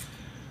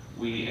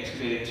 we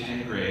excavated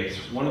 10 graves.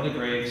 One of the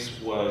graves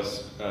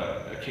was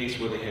a case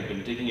where they had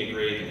been digging a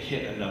grave and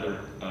hit another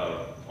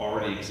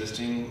already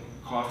existing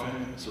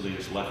coffin, so they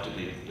just left it,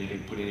 they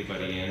didn't put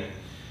anybody in.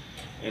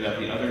 And of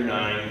the other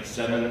 9,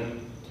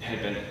 7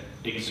 had been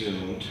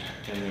exhumed,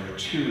 and there were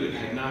 2 that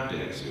had not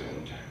been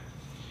exhumed.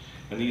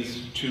 And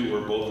these 2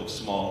 were both of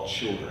small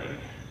children.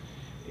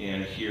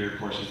 And here, of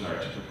course, is our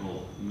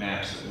typical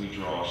maps that we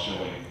draw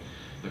showing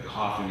the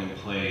coffin in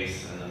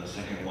place, and then the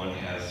second one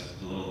has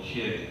the little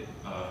kid.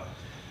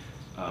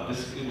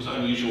 It was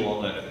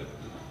unusual that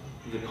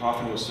the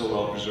coffin was so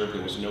well preserved,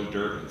 there was no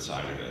dirt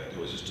inside of it. It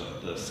was just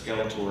the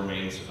skeletal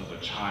remains of a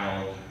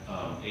child,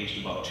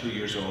 aged about 2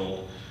 years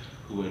old,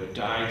 who had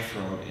died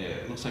from,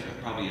 it looks like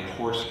probably a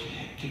horse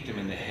kicked him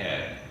in the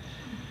head.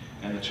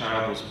 And the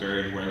child was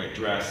buried wearing a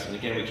dress. And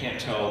again, we can't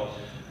tell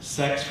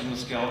sex from the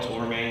skeletal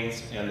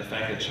remains, and the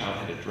fact that the child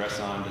had a dress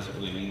on doesn't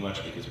really mean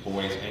much because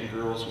boys and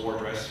girls wore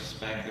dresses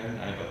back then.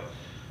 I have a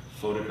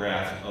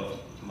photograph of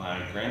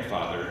my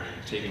grandfather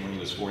taken when he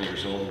was 4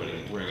 years old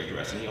wearing a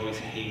dress, and he always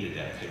hated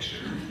that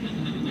picture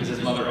because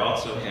his mother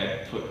also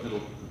had put little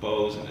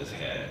bows in his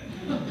head.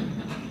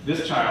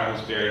 This child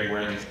was buried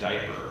wearing his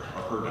diaper,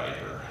 or her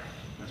diaper,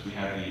 as we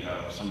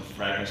have some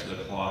fragments of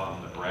the cloth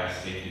and the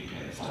brass safety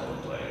pins still in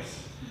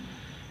place.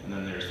 And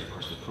then there's, of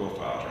course, the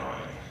profile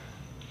drawing.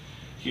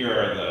 Here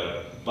are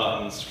the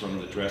buttons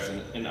from the dress,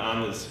 and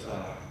on his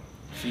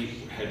feet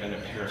had been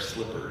a pair of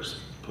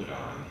slippers put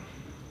on.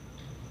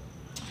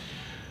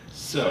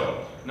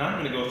 So, now I'm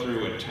going to go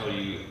through and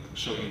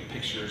show you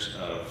pictures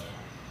of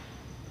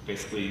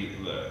basically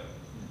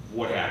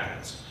what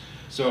happens.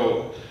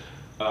 So,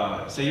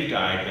 say you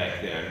died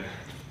back then,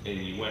 and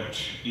you went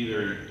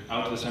either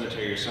out to the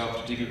cemetery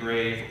yourself to dig a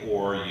grave,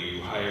 or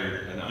you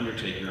hired an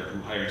undertaker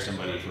who hired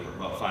somebody for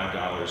about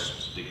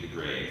 $5 to dig the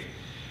grave.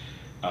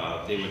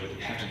 They would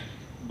have to,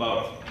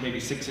 about maybe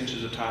 6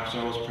 inches of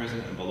topsoil was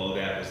present, and below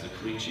that was the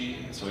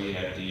caliche, and so you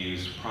had to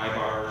use pry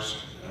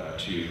bars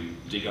to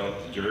dig out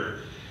the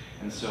dirt.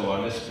 And so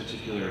on this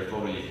particular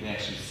photo, you can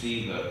actually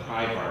see the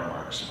pry bar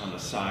marks on the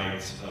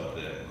sides of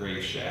the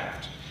grave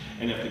shaft.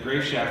 And if the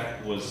grave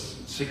shaft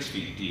was 6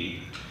 feet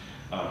deep,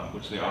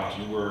 which they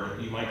often were,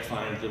 you might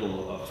find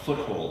little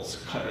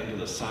footholds cut into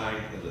the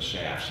side of the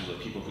shaft so that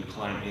people could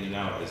climb in and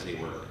out as they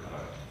were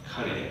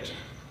cutting it.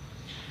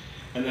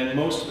 And then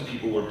most of the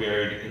people were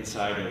buried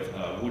inside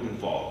of wooden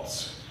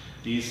vaults.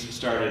 These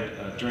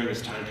started during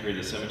this time period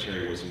the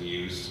cemetery was in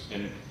use,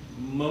 and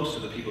most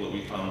of the people that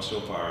we found so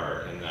far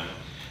are in them.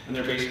 And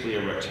they're basically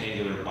a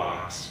rectangular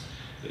box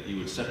that you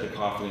would set the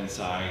coffin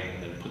inside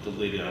and then put the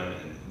lid on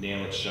and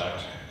nail it shut.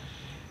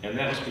 And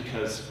that was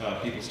because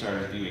people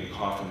started viewing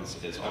coffins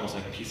as almost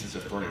like pieces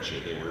of furniture.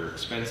 They were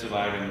expensive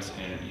items,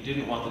 and you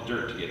didn't want the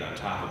dirt to get on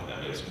top of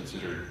them. It was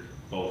considered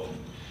both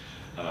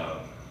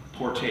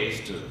poor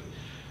taste to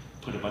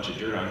put a bunch of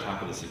dirt on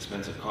top of this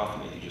expensive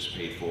coffin that you just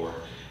paid for,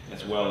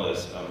 as well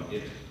as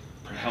it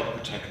helped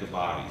protect the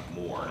body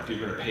more. And if you're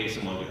going to pay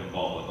someone to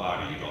embalm the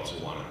body, you'd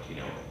also want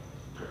it,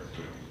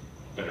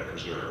 better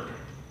preserved.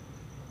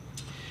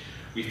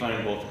 We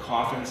find both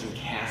coffins and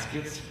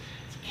caskets.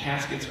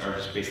 Caskets are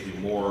just basically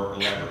more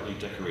elaborately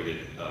decorated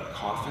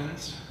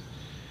coffins.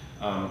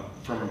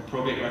 From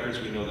probate records,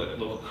 we know that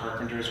local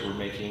carpenters were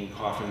making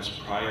coffins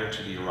prior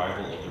to the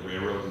arrival of the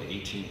railroad in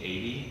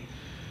 1880.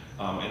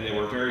 And there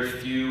were very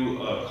few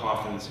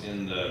coffins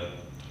in the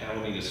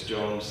Alameda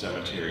Stone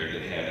Cemetery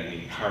that had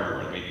any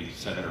hardware, maybe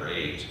 7 or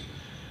 8.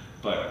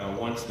 But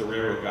once the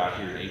railroad got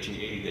here in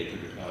 1880, they could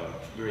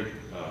very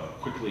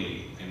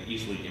quickly and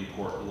easily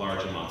import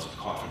large amounts of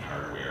coffin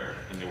hardware.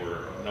 And there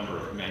were a number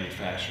of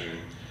manufacturing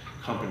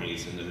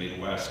companies in the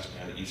Midwest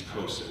and the East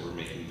Coast that were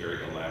making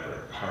very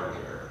elaborate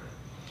hardware.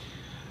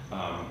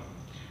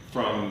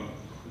 From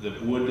the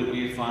wood that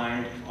we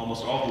find,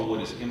 almost all the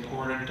wood is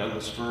imported.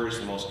 Douglas fir is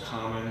the most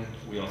common.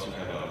 We also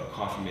have a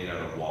coffin made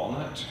out of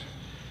walnut.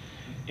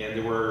 And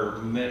there were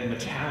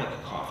metallic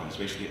coffins,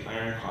 basically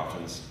iron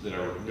coffins, that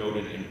are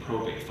noted in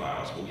probate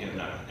files, but we have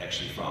not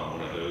actually found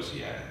one of those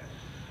yet.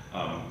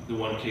 The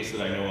one case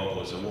that I know of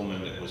was a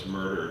woman that was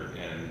murdered,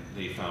 and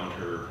they found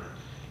her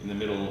in the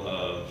middle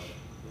of,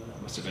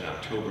 must have been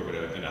October, but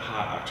it had been a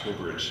hot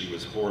October, and she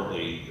was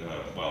horribly,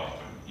 well,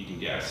 you can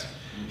guess.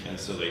 And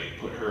so they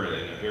put her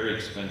in a very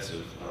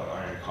expensive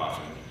iron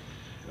coffin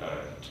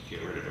to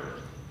get rid of her.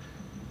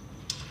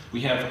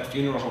 We have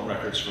funeral home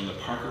records from the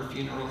Parker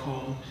Funeral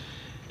Home,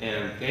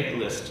 and they had a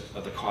list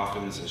of the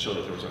coffins and showed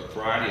that there was a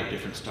variety of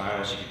different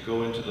styles. You could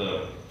go into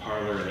the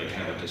parlor and they'd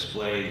have a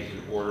display.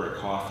 You could order a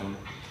coffin.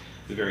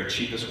 The very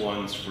cheapest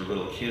ones for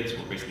little kids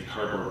were basically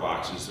cardboard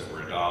boxes that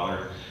were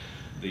 $1.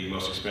 The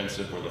most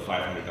expensive were the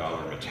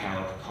 $500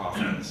 metallic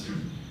coffins.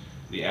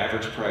 The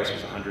average price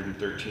was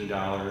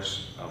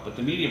 $113, but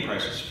the median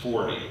price was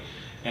 $40.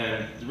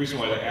 And the reason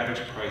why the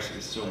average price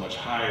is so much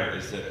higher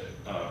is that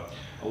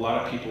a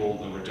lot of people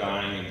that were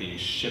dying and being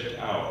shipped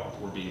out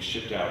were being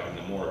shipped out in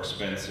the more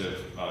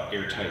expensive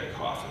airtight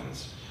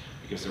coffins,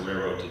 because the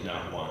railroad did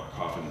not want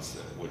coffins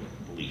that would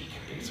leak,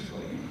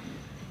 basically.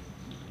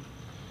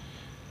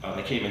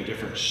 They came in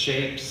different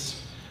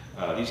shapes.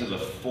 These are the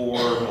 4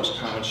 most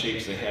common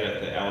shapes they had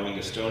at the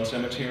Alameda Stone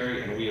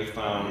Cemetery, and we have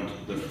found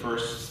the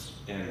first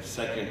and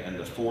second and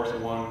the 4th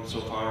one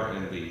so far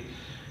in the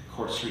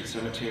Court Street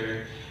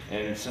Cemetery.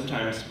 And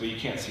sometimes, well, you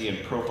can't see in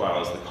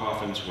profiles, the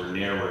coffins were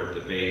narrower at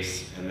the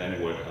base and then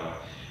would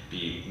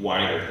be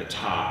wider at the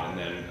top, and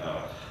then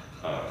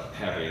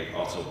have a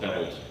also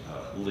beveled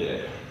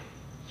lid.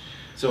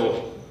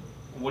 So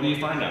what do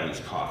you find on these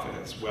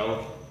coffins?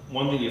 Well,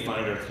 one thing you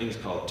find are things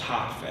called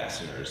top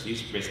fasteners.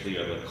 These basically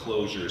are the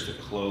closures that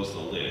close the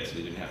lid, so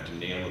they didn't have to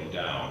nail them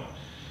down.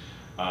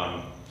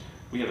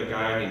 We have a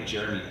guy named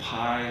Jeremy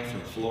Pye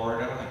from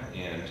Florida,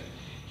 and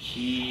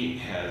he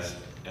has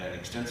an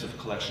extensive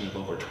collection of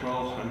over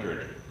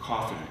 1,200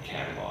 coffin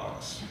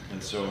catalogs.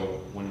 And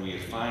so when we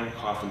find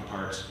coffin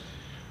parts,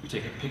 we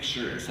take a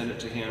picture and send it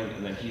to him,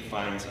 and then he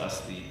finds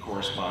us the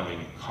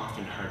corresponding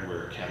coffin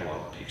hardware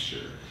catalog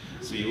picture.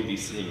 So you'll be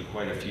seeing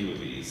quite a few of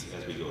these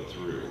as we go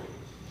through.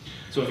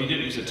 So if you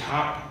did use a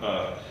top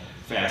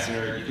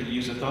fastener, you could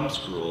use a thumb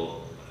screw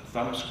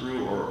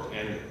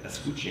and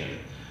escutcheon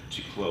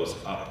to close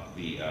up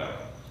the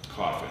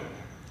coffin.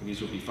 And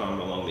these would be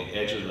found along the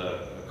edge of the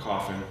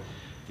coffin.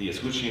 The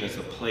escutcheon is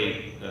the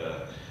plate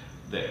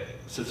that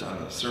sits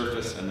on the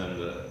surface, and then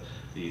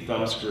the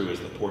thumb screw is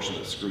the portion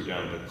that's screwed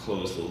down to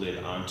close the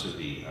lid onto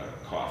the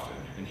coffin.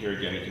 And here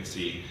again you can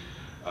see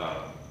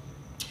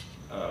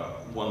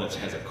one that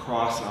has a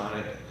cross on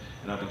it,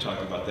 and I'll be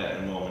talking about that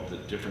in a moment, the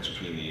difference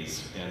between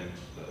these. And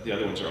the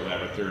other ones are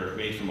elaborate. They're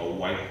made from a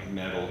white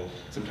metal.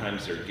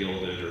 Sometimes they're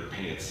gilded or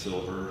painted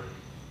silver.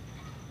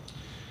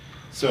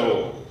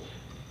 So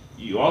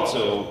you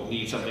also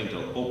need something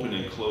to open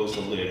and close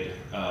the lid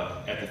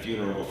at the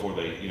funeral before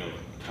they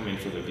come in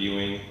for the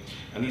viewing.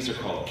 And these are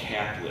called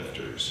cap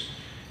lifters.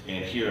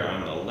 And here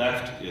on the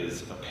left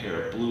is a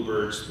pair of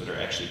bluebirds that are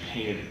actually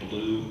painted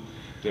blue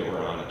that were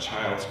on a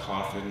child's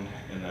coffin.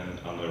 And then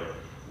on the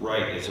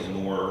right is a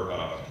more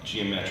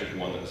geometric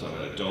one that's on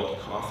an adult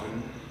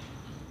coffin.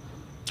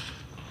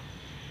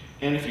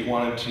 And if you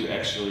wanted to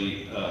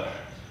actually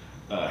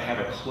have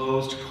a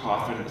closed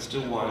coffin but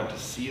still wanted to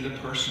see the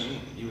person,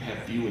 you have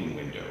viewing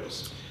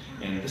windows.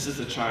 And this is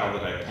the child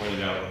that I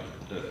pointed out,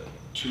 the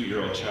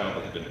 2-year-old child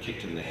that had been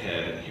kicked in the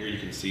head. And here you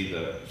can see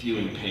the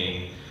viewing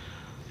pane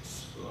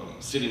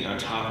sitting on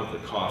top of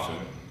the coffin,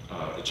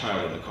 the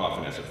child in the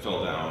coffin as it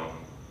fell down.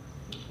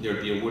 There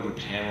would be a wooden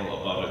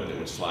panel above it that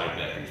would slide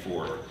back and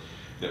forth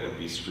that would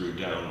be screwed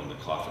down when the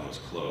coffin was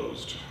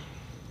closed.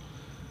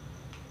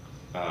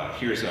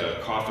 Here's a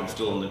coffin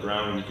still in the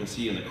ground, and you can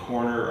see in the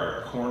corner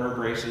are corner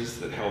braces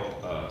that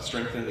help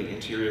strengthen the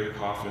interior of the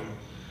coffin.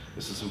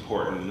 This is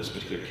important in this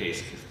particular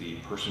case because the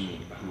person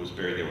who was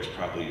buried there was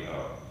probably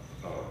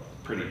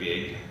pretty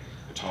big,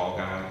 a tall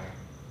guy.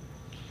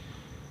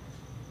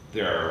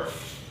 There are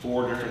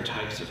 4 different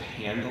types of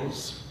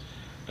handles.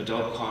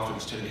 Adult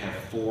coffins tend to have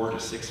 4 to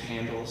 6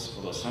 handles,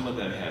 although some of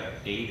them have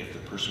 8 if the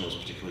person was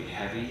particularly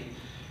heavy.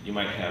 You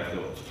might have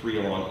the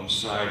 3 along each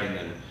side and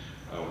then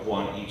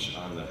 1 each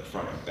on the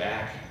front and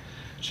back.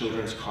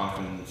 Children's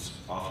coffins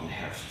often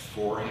have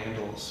 4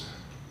 handles.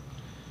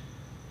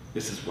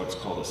 This is what's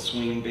called a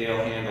swing bale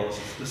handle.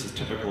 This is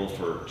typical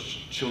for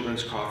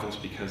children's coffins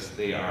because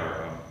they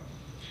are,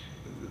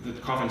 the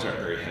coffins aren't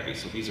very heavy,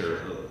 so these are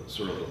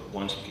sort of the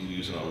ones you can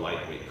use in a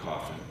lightweight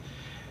coffin.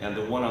 And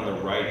the one on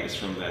the right is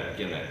from that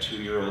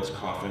 2-year-old's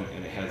coffin,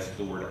 and it has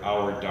the word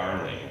 "Our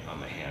Darling" on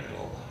the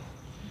handle.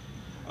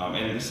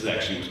 And this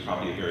was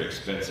probably a very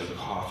expensive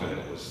coffin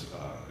that was,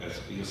 as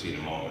you'll see in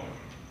a moment.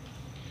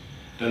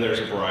 Then there's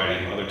a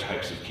variety of other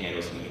types of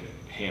candles and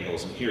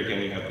handles, and here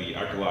again you have the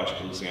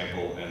archaeological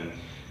example and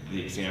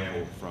the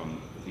example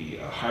from the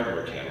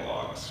hardware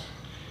catalogs.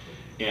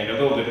 And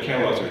although the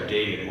catalogs are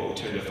dated, what we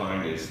tend to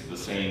find is the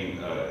same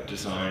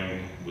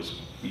design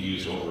was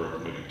used over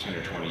maybe 10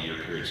 or 20 year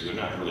period, so they're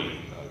not really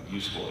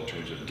useful in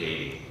terms of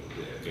dating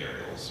the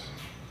burials.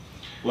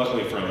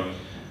 Luckily from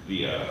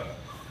the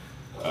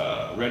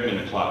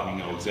Redmond plot, we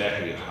know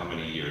exactly how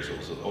many years. It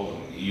was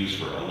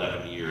used for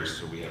 11 years,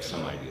 so we have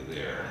some idea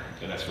there.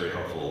 And that's very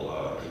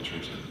helpful in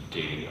terms of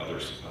dating other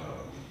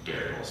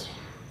burials.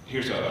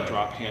 Here's a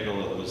drop handle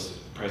that was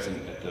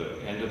present at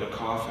the end of a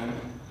coffin,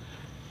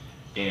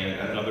 and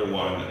another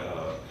one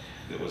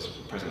that was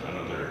present on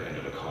another end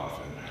of a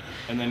coffin.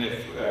 And then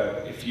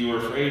if you were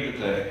afraid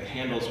that the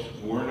handles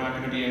were not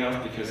going to be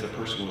enough because the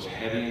person was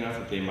heavy enough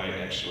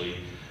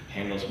that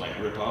handles might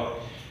rip out,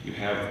 you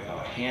have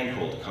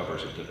handhold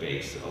covers at the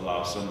base that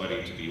allow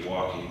somebody to be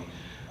walking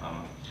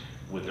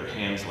with their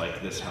hands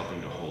like this, helping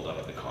to hold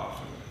up the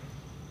coffin.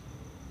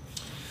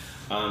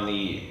 On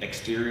the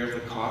exterior of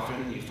the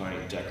coffin, you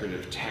find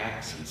decorative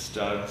tacks and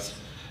studs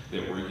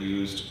that were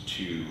used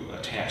to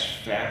attach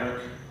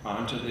fabric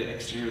onto the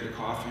exterior of the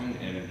coffin,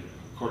 and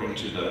according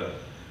to the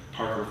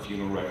Parker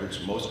funeral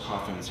records, most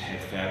coffins had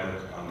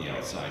fabric on the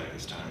outside at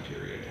this time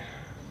period.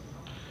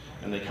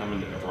 And they come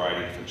in a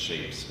variety of different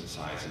shapes and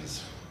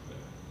sizes.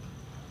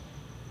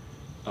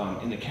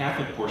 In the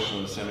Catholic portion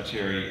of the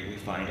cemetery, we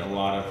find a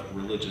lot of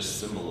religious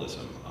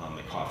symbolism on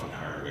the coffin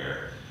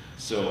hardware.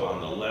 So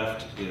on the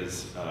left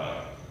is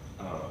a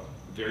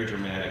very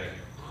dramatic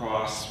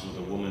cross with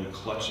a woman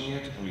clutching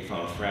it, and we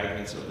found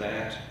fragments of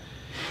that,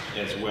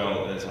 as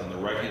well as on the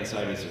right-hand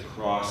side is a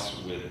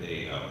cross with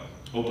a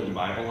open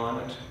Bible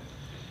on it.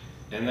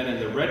 And then in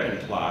the Redmond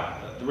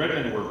plot, the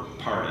Redmond were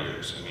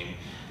partiers. I mean,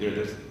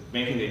 the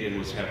main thing they did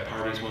was have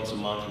parties once a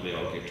month where they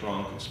all get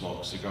drunk and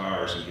smoke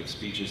cigars and give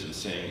speeches and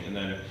sing. And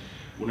then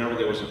whenever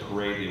there was a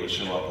parade, they would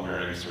show up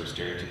wearing sort of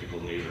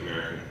stereotypical Native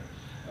American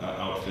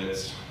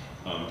outfits.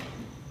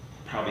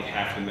 Probably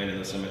half the men in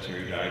the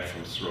cemetery died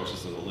from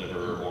cirrhosis of the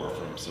liver or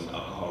from some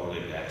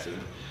alcohol-related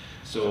accident.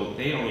 So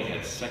they only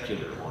had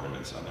secular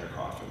ornaments on their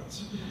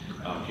coffins.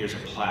 Here's a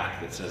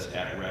plaque that says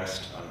 "At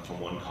Rest"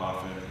 from one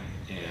coffin,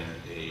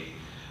 and a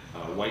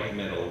white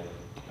metal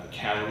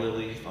calla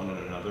lily found in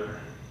another.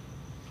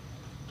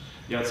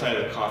 The outside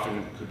of the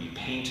coffin could be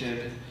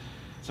painted.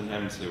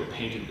 Sometimes they were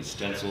painted with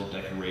stencil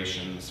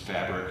decorations,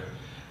 fabric,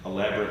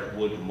 elaborate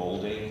wood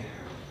molding,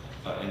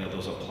 and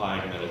those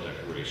applied metal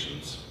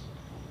decorations.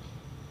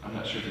 I'm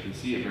not sure if you can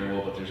see it very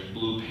well, but there's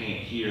blue paint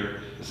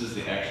here. This is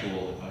the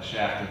actual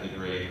shaft of the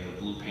grave, and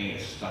the blue paint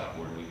is stuck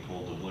where we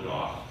pulled the wood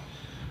off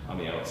on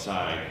the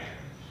outside.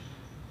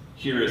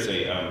 Here is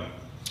a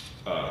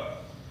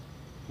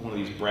one of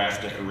these brass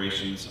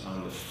decorations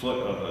on the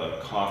foot of the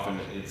coffin.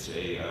 It's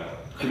a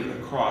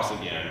cross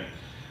again,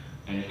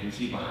 and you can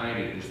see behind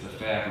it is the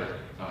fabric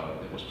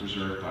that was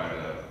preserved by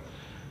the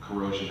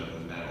corrosion of the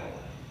metal.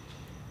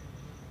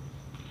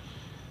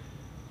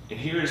 And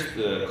here's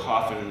the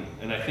coffin,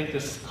 and I think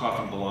this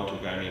coffin belonged to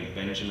a guy named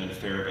Benjamin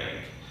Fairbank.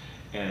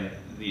 And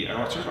the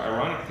sort of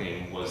ironic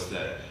thing was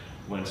that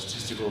when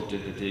Statistical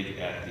did the dig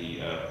at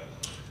the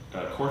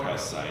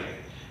courthouse site,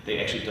 they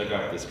actually dug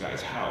up this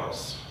guy's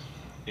house.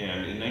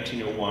 And in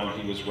 1901,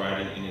 he was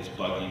riding in his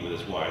buggy with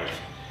his wife,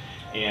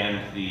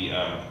 and the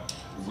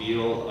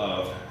wheel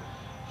of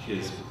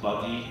his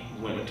buggy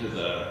went into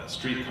the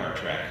streetcar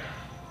track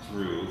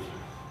groove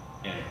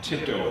and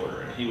tipped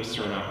over, and he was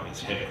thrown up and his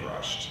head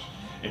crushed.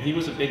 And he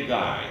was a big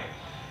guy,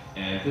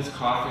 and this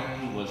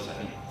coffin was, I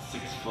think,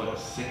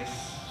 6'6"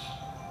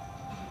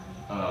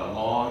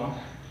 long.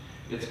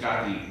 It's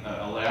got the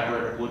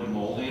elaborate wood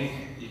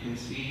molding you can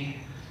see.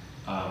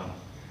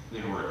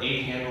 There were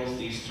 8 handles,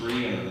 these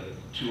 3, and the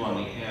 2 on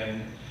the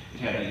end.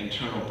 It had the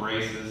internal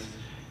braces.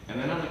 And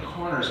then on the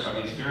corners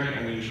are these very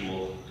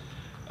unusual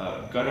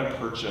gutta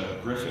percha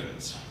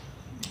griffins.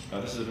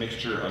 This is a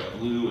mixture of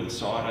glue and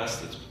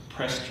sawdust that's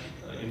pressed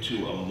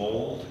into a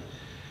mold,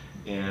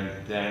 and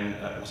then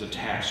it was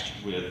attached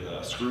with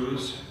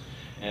screws.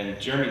 And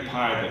Jeremy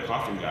Pye, the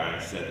coffin guy,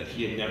 said that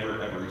he had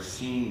never ever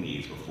seen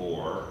these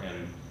before,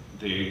 and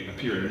they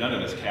appear in none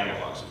of his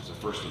catalogs. It was the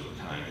first of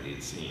the kind that he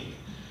had seen.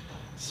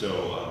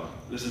 So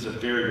this is a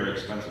very, very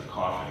expensive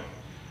coffin,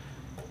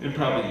 and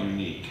probably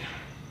unique.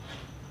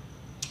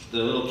 The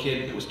little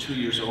kid that was 2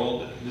 years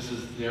old, this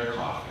is their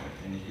coffin,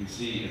 and you can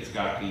see it's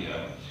got the,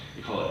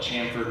 they call it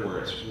chamfered, where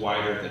it's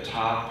wider at the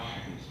top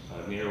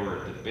and narrower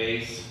at the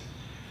base.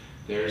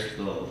 There's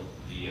the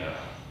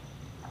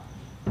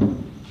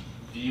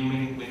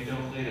viewing window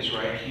lid is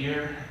right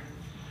here.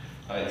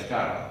 It's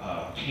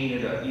got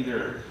painted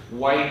either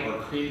white or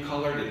cream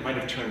colored. It might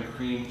have turned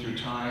cream through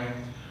time,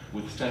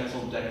 with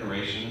stenciled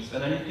decorations.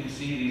 And then you can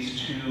see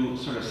these 2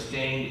 sort of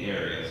stained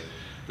areas.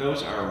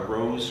 Those are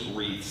rose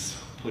wreaths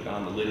put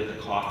on the lid of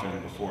the coffin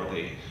before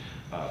they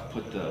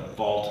put the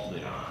vault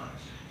lid on.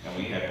 And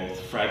we have both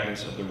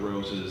fragments of the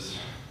roses,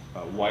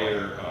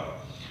 wire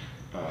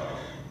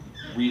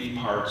wreath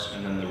parts,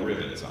 and then the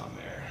ribbons on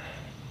there.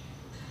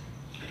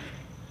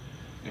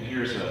 And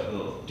here's a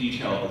little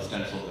detail of the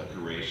stencil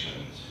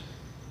decorations.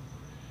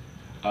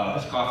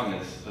 This coffin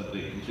is,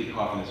 the complete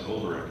coffin is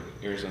over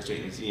at Arizona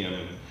State Museum.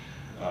 And,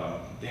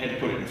 they had to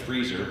put it in the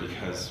freezer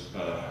because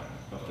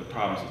of the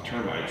problems with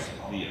termites.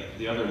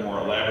 The other more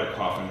elaborate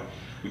coffin,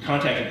 we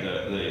contacted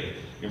the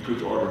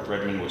Improved Order of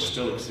Redmond, which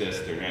still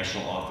exists. Their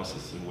national office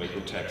is in Waco,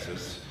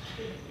 Texas.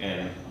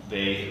 And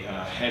they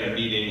had a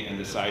meeting and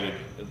decided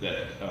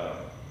that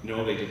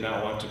no, they did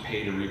not want to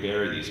pay to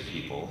rebury these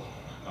people.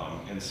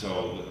 And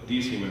so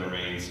these human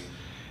remains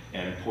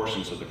and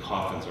portions of the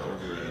coffins are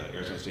over in the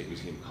Arizona State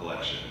Museum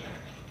collection.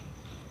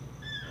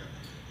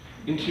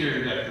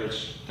 Interior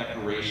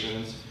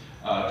decorations,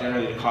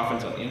 generally the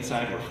coffins on the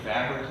inside were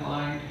fabric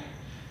lined.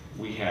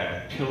 We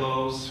had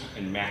pillows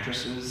and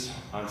mattresses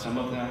on some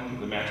of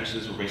them. The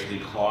mattresses were basically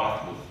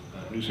cloth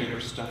with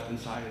newspapers stuffed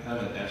inside of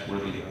them, as were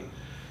the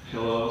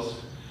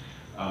pillows.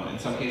 In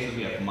some cases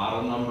we have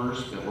model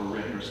numbers that were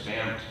written or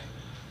stamped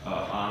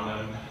on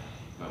them,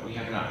 but we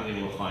have not been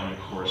able to find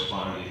the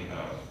corresponding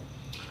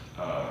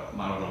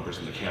model numbers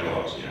in the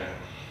catalogs yet.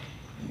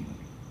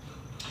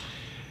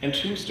 And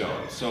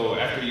tombstones. So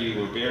after you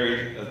were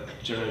buried,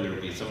 generally there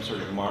would be some sort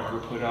of marker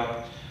put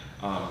up.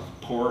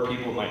 Poorer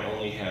people might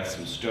only have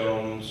some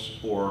stones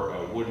or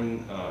a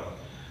wooden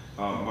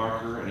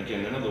marker. And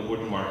again, none of the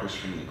wooden markers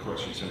from the Court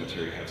Street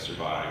Cemetery have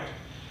survived.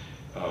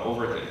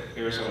 Over at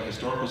the Arizona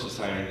Historical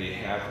Society, they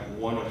have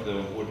one of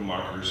the wooden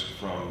markers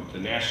from the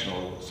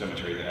National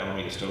Cemetery, the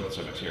Alameda Stone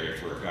Cemetery,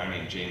 for a guy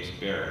named James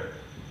Barrett,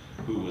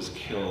 who was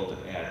killed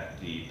at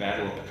the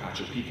Battle of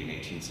Picacho Peak in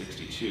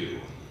 1862.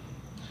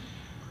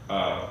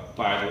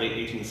 By the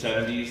late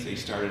 1870s, they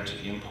started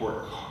to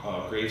import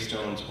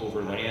gravestones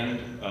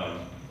overland,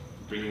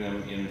 bringing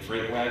them in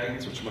freight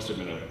wagons, which must have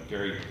been a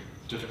very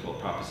difficult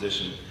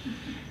proposition.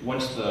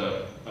 Once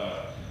the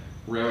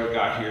railroad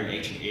got here in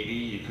 1880,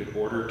 you could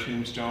order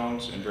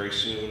tombstones, and very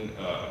soon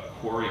a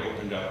quarry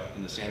opened up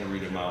in the Santa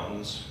Rita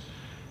Mountains,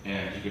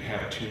 and you could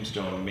have a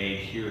tombstone made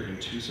here in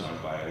Tucson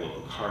by a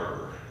local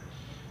carver.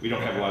 We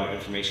don't have a lot of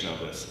information on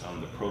this on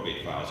the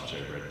probate files, which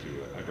I've read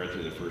through. I've read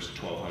through the first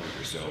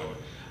 1,200 or so,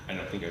 and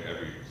I don't think I've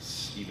ever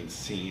even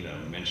seen a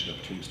mention of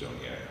a tombstone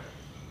yet.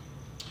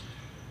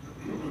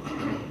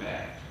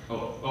 Back.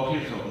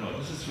 No,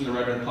 this is from the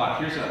Redmond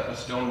plot. Here's a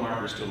stone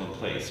marker still in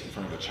place in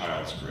front of a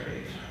child's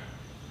grave.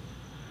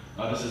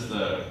 This is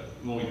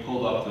when we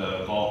pulled up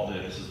the vault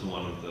lid, this is the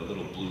one with the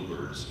little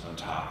bluebirds on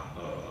top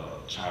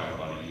of a child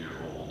about a year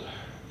old.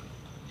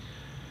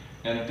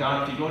 And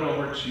Don, if you go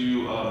over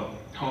to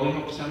Holy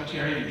Hope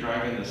Cemetery, if you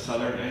drive in the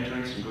southern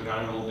entrance and go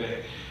down a little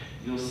bit,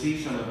 you'll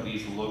see some of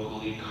these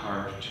locally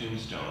carved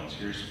tombstones.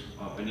 Here's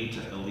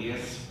Benita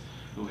Elias,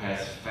 who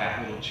has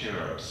fat little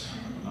cherubs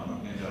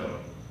and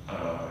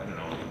I don't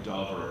know, a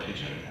dove or a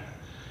pigeon.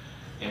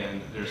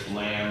 And there's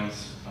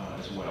lambs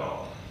as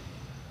well.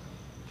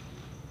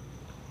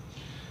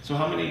 So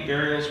how many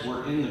burials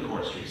were in the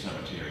Court Street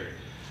Cemetery?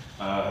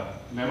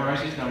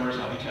 Memorize these numbers,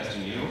 I'll be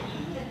testing you.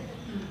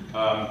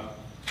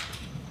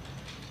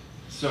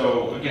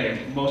 So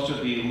again, most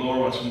of the lower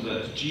ones from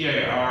the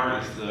GIR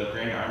is the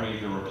Grand Army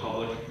of the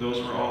Republic.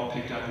 Those were all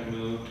picked up and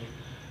moved.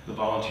 The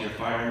volunteer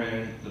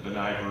firemen, the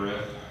B'nai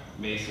B'rith,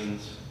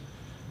 Masons,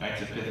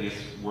 Knights of Pythias,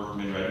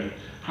 Workmen, Redmen.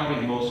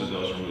 Probably most of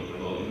those were moved,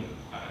 although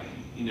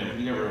you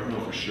never know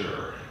for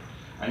sure.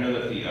 I know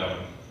that the,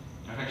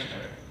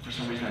 for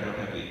some reason I don't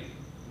have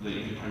the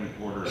independent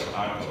order of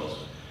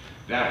oddfellows.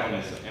 That one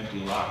is an empty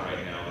lot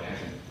right now that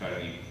hasn't got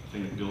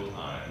anything built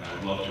on it, and I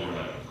would love to run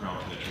a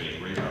ground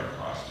penetrating radar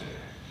across it.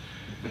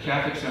 The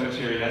Catholic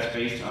Cemetery, that's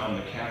based on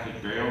the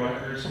Catholic burial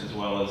records as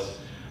well as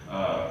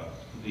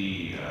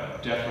the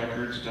death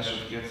records, death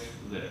certificates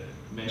that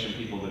mention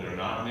people that are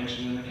not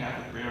mentioned in the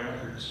Catholic burial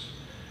records.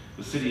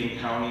 The city and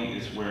county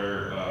is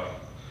where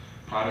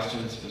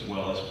Protestants as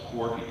well as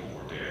poor people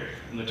were buried.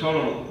 And the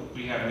total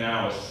we have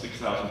now is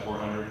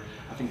 6,400.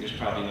 I think there's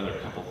probably another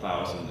couple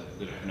thousand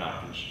that have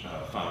not been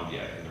found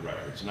yet in the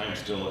records. And I'm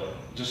still,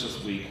 just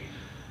this week,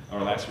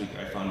 or last week,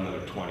 I found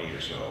another 20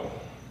 or so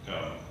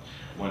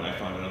when I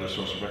found another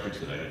source of records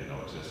that I didn't know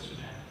existed.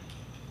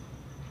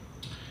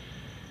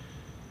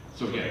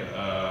 So again,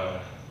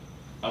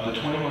 of the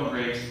 21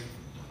 graves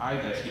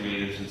I've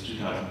excavated since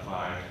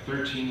 2005,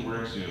 13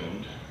 were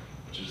exhumed,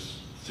 which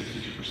is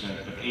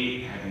 62%, but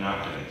 8 have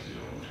not been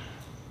exhumed.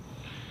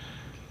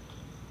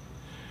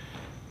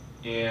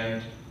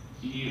 And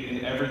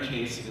in every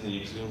case in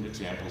the exhumed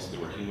examples, there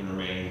were human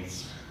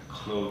remains,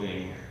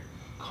 clothing,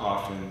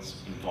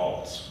 coffins, and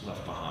vaults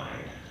left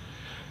behind.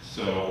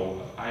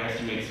 So I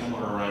estimate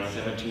somewhere around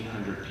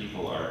 1,700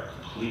 people are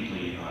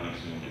completely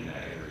unexhumed in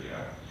that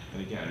area.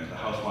 And again, the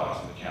house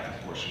lots in the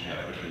Catholic portion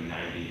have between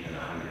 90 and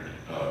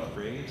 100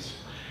 graves.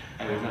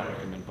 I would not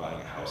recommend buying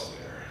a house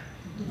there.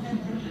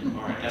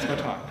 All right, that's my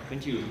talk.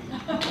 Thank you.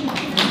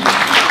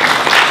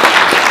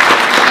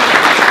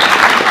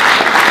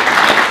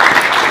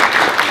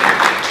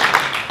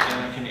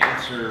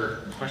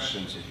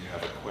 Questions if you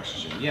have a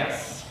question.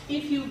 Yes?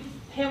 If you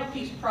have a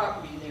piece of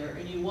property there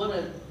and you want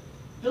to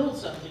build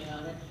something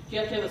on it, do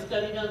you have to have a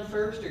study done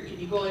first, or can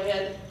you go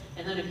ahead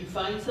and then if you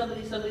find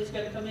somebody, somebody's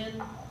got to come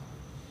in?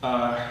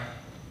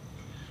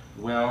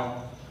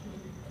 Well,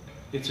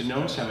 it's a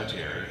known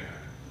cemetery,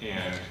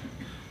 and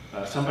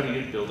somebody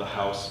did build a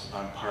house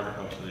on part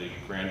of the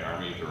Grand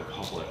Army of the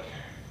Republic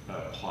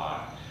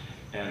plot.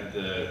 And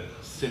the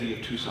city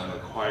of Tucson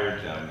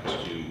required them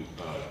to do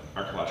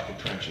archaeological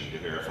trenching to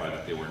verify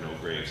that there were no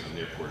graves on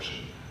their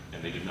portion,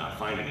 and they did not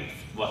find any,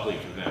 luckily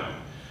for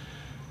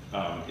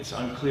them. It's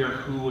unclear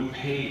who would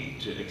pay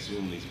to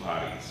exhume these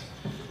bodies.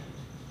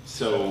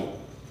 So,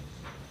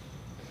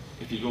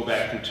 if you go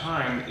back through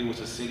time, it was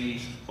a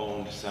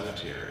city-owned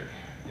cemetery.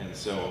 And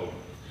so,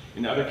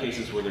 in other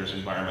cases where there's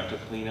environmental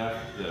cleanup,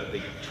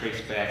 they trace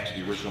back to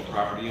the original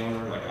property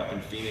owner, like up in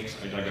Phoenix,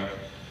 I dug up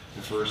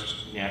the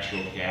first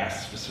natural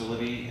gas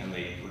facility, and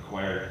they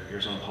required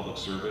Arizona Public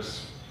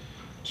Service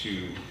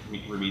to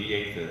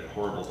remediate the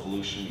horrible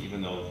pollution,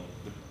 even though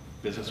the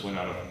business went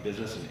out of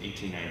business in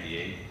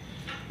 1898.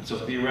 And so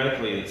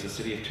theoretically, it's the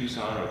city of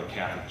Tucson or the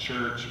Catholic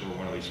Church or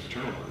one of these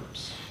fraternal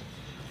groups.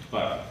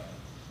 But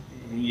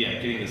yeah,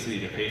 getting the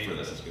city to pay for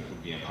this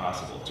would be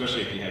impossible,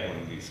 especially if you had one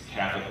of these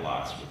Catholic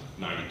lots with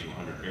 90 to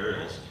 100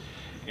 burials,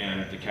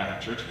 and the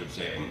Catholic Church would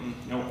say,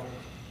 nope.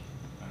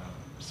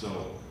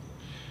 So.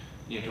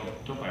 Yeah,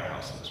 don't buy a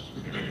house in this one.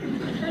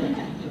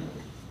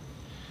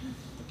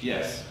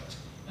 Yes?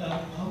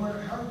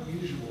 Homer, how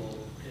usual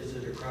is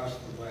it across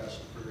the West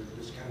for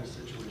this kind of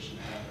situation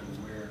to happen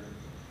where,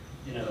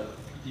 you know,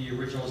 the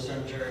original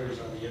cemetery was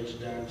on the edge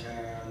of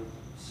downtown,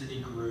 the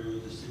city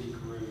grew,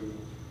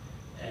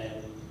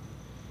 and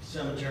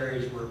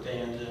cemeteries were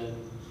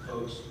abandoned,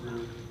 folks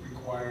were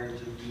required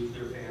to move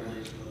their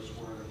families, most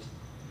weren't,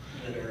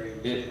 that area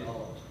was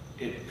developed?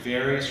 It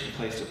varies from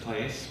place to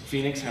place.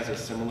 Phoenix has a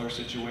similar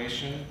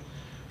situation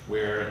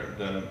where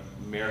the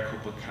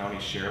Maricopa County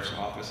Sheriff's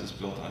Office is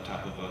built on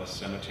top of a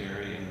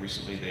cemetery, and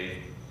recently they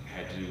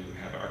had to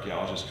have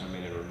archaeologists come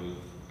in and remove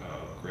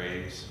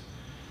graves.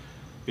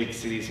 Big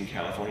cities in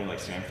California like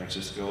San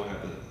Francisco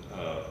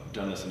have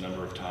done this a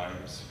number of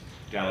times.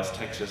 Dallas,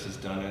 Texas has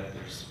done it.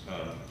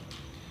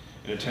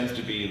 And it tends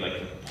to be like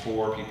the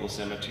poor people's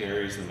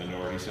cemeteries, the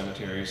minority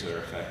cemeteries that are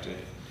affected.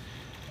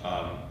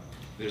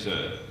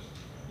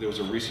 There was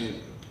a recent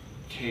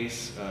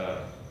case,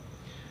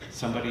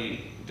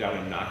 somebody down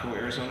in Naco,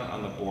 Arizona,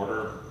 on the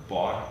border,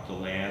 bought the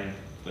land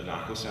the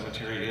Naco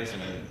Cemetery is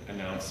and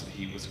announced that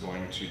he was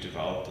going to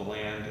develop the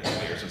land, and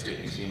the Arizona State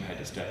Museum had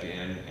to step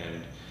in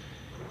and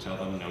tell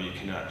them, no, you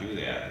cannot do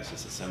that. This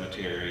is a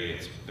cemetery.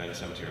 It's been a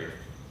cemetery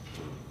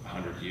for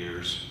 100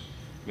 years,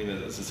 I mean,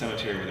 it's a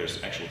cemetery where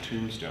there's actual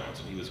tombstones,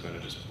 and he was going to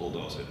just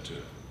bulldoze it to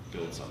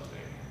build something.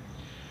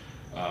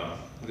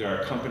 There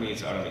are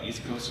companies out on the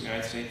East Coast of the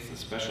United States that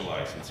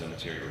specialize in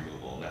cemetery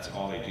removal, and that's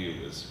all they do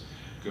is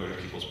go to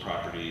people's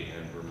property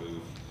and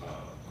remove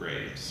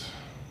graves.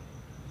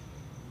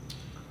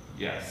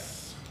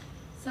 Yes?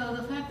 So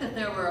the fact that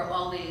there were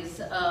all these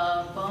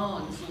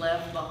bones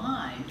left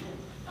behind,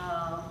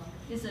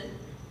 is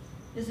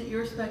it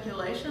your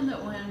speculation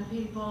that when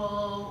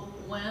people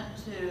went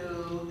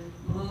to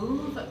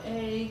move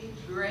a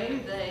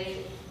grave,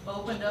 they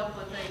opened up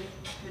what they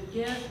could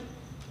get,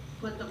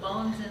 put the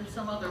bones in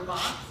some other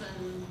box,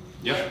 and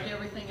left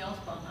everything else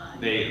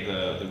behind?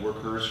 The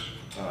workers,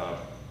 I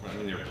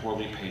mean, they're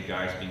poorly paid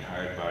guys being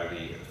hired by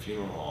the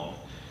funeral home.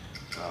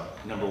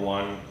 Number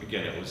one,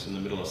 again, it was in the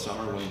middle of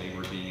summer when they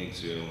were being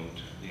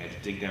exhumed. They had to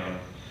dig down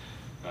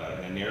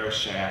in a narrow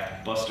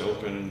shaft, bust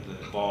open the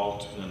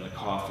vault and then the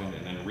coffin,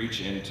 and then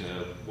reach into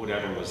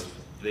whatever was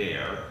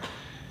there.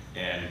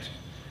 And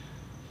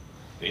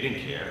they didn't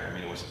care. I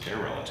mean, it was their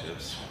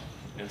relatives.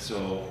 And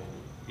so,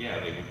 yeah,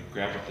 they would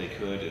grab what they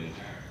could. And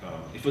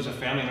if it was a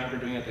family member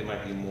doing it, they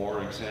might be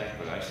more exact,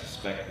 but I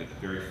suspect that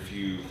very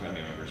few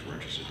family members were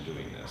interested in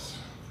doing this.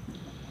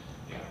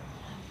 Yeah.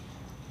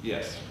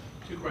 Yes?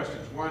 Two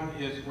questions. One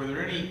is, were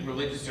there any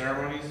religious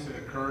ceremonies that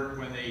occurred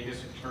when they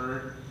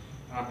disinterred?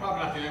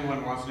 Probably not the only one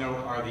who wants to know,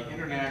 are the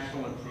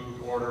International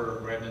Improved Order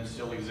of Redmen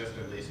still exist?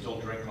 Do they still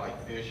drink like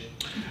fish?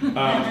 We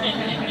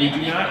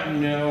do not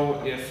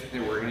know if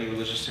there were any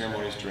religious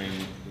ceremonies during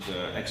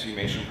the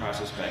exhumation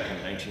process back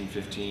in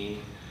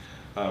 1915.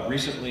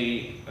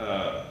 Recently,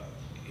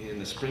 in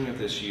the spring of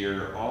this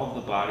year, all of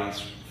the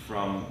bodies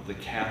from the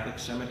Catholic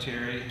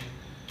cemetery,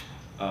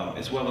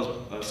 as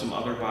well as some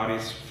other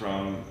bodies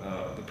from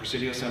the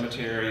Presidio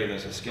Cemetery, and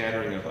there's a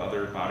scattering of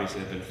other bodies that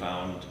have been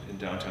found in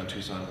downtown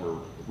Tucson, were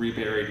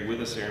reburied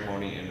with a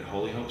ceremony in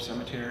Holy Hope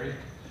Cemetery.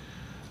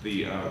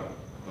 The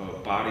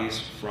bodies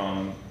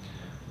from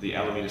the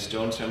Alameda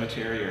Stone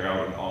Cemetery are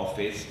out in All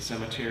Faiths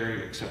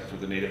Cemetery, except for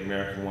the Native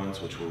American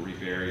ones, which were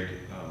reburied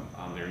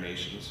on their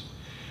nations.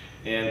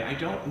 And I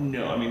don't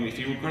know, I mean, if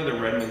you go to the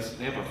Redmonds,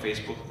 they have a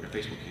Facebook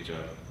page,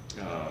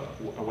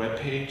 a web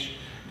page.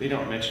 They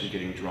don't mention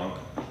getting drunk.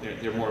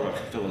 They're more of a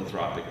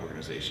philanthropic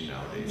organization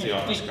nowadays. They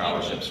offer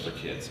scholarships for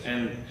kids.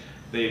 And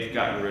they've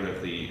gotten rid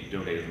of the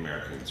No Native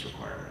Americans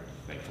requirement,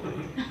 thankfully.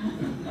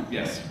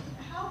 Yes?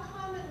 How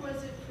common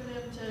was it for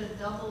them to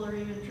double or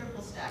even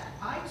triple stack?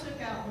 I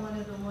took out one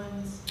of the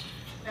ones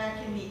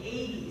back in the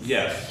 80s.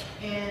 Yes.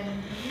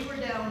 And we were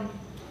down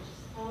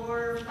 4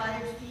 or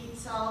 5 feet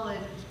solid,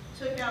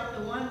 took out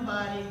the one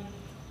body,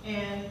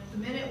 and the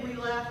minute we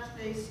left,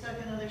 they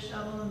stuck another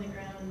shovel in the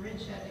ground, and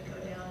Rich had to go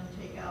down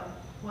and take out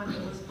one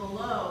that was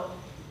below.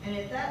 And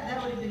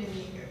that would have been in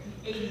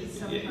the 80s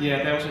sometime.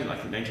 Yeah, that was in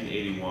like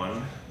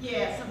 1981.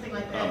 Yeah, something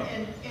like that.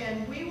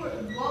 And we were,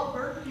 Walt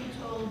Berkey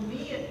told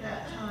me at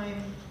that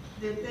time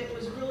that it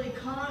was really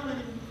common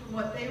from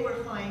what they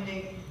were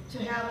finding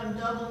to have them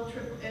double,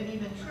 triple, and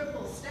even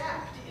triple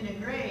stacked in a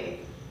grave.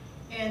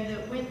 And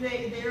that when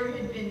there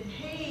had been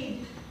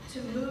paid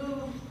to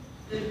move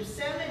the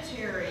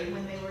cemetery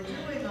when they were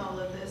doing all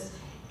of this,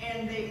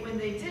 and when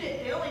they did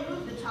it, they only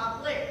moved the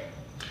top layer.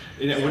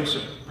 And it wouldn't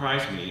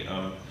surprise me.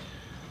 I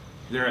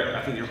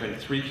think there have been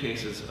 3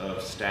 cases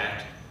of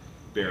stacked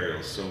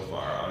burials so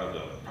far out of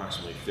the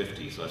approximately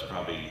 50. So that's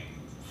probably,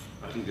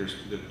 I think there's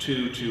the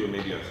two, and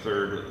maybe a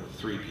third,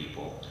 3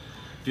 people.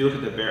 If you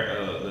look at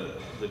the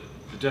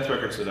death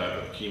records that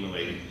I've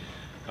accumulated,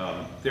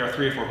 there are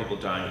 3 or 4 people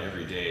dying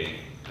every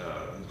day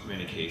in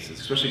many cases,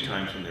 especially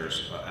times when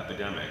there's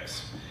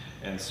epidemics.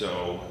 And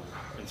so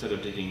instead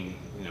of digging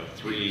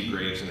 3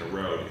 graves in a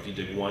row, if you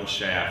dig one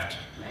shaft,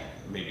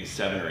 maybe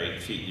 7 or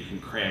 8 feet, you can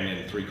cram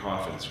in 3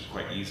 coffins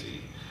quite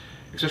easy,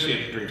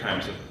 especially during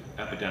times of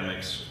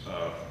epidemics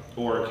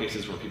or in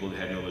cases where people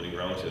had no living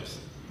relatives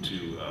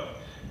to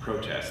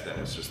protest. That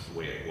was just the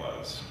way it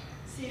was.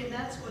 See, and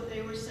that's what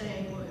they were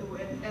saying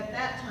at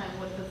that time.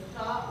 What the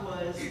thought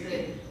was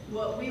that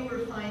what we were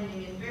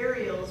finding in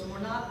burials were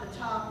not the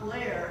top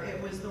layer,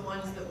 it was the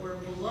ones that were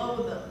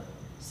below them.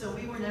 So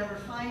we were never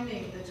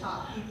finding the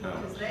top people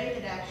because they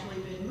had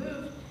actually been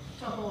moved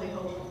to Holy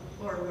Hope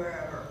or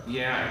wherever.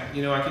 Yeah,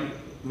 I think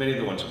many of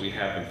the ones that we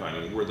have been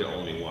finding were the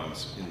only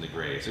ones in the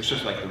graves. It's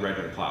just like the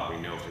Redmond plot, we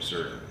know for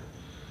certain.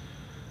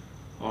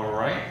 All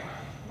right.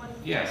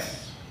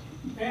 Yes.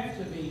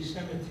 After the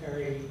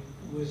cemetery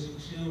was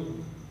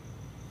exhumed,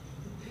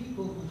 the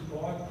people who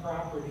bought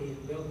property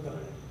and built on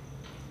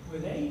it, were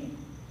they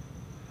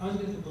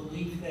under the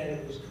belief that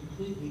it was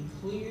completely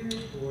cleared,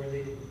 or they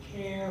didn't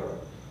care, or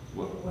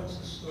what's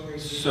the story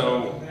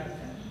So, about that?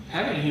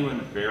 having human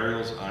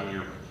burials on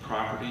your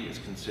property is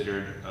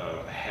considered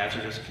a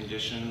hazardous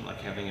condition,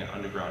 like having an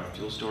underground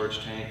fuel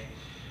storage tank.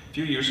 A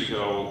few years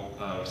ago,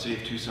 City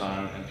of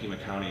Tucson and Pima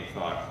County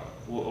thought,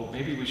 well,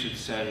 maybe we should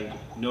send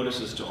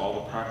notices to all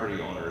the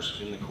property owners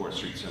in the Court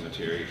Street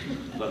Cemetery,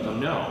 let them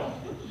know.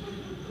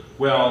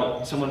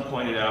 Well, someone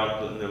pointed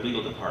out in the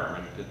legal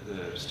department that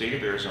the state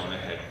of Arizona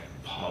had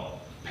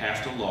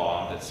passed a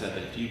law that said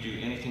that if you do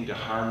anything to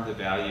harm the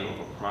value of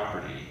a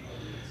property,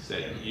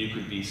 that you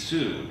could be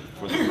sued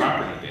for the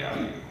property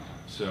value.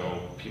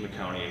 So Pima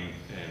County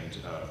and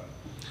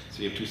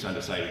City of Tucson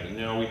decided,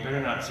 no, we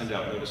better not send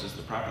out notices to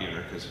the property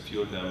owner because a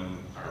few of them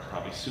are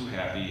probably sue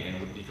happy and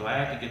would be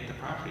glad to get the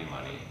property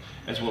money.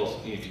 As well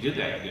as, if you did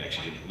that, you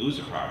actually didn't lose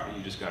the property,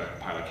 you just got a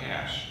pile of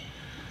cash.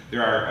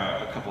 There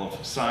are a couple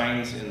of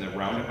signs in the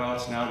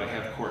roundabouts now that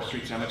have Court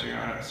Street Cemetery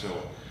on it, so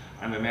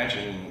I'm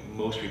imagining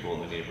most people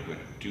in the neighborhood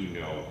do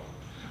know.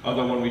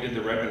 Although when we did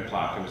the Redmond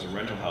plot, there was a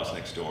rental house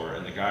next door,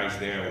 and the guys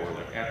there were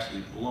like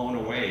absolutely blown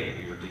away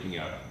that we were digging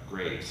up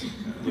graves,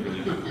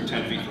 literally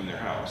 10 feet from their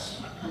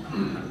house.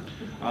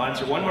 I'll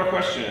answer one more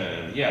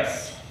question.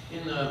 Yes?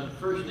 In the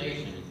First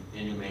Nation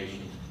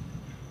inhumation,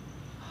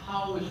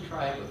 how is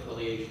tribe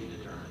affiliation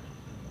determined?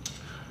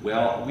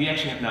 Well, we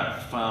actually have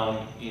not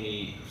found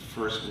any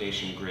First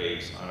Nation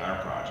graves on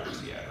our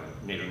projects yet,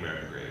 or Native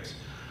American graves.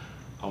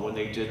 When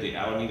they did the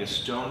Alameda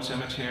Stone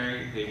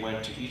Cemetery, they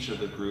went to each of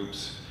the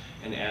groups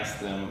and asked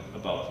them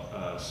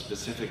about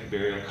specific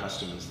burial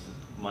customs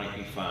that might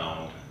be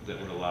found that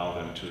would allow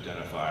them to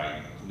identify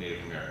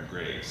Native American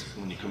graves.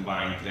 When you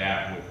combine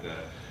that with the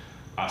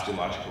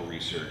osteological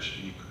research,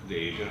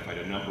 they identified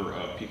a number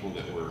of people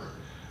that were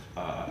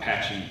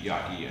Apache,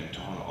 Yaqui, and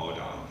Tohono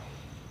O'odham.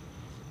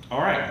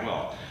 All right,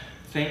 well,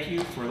 thank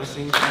you for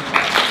listening.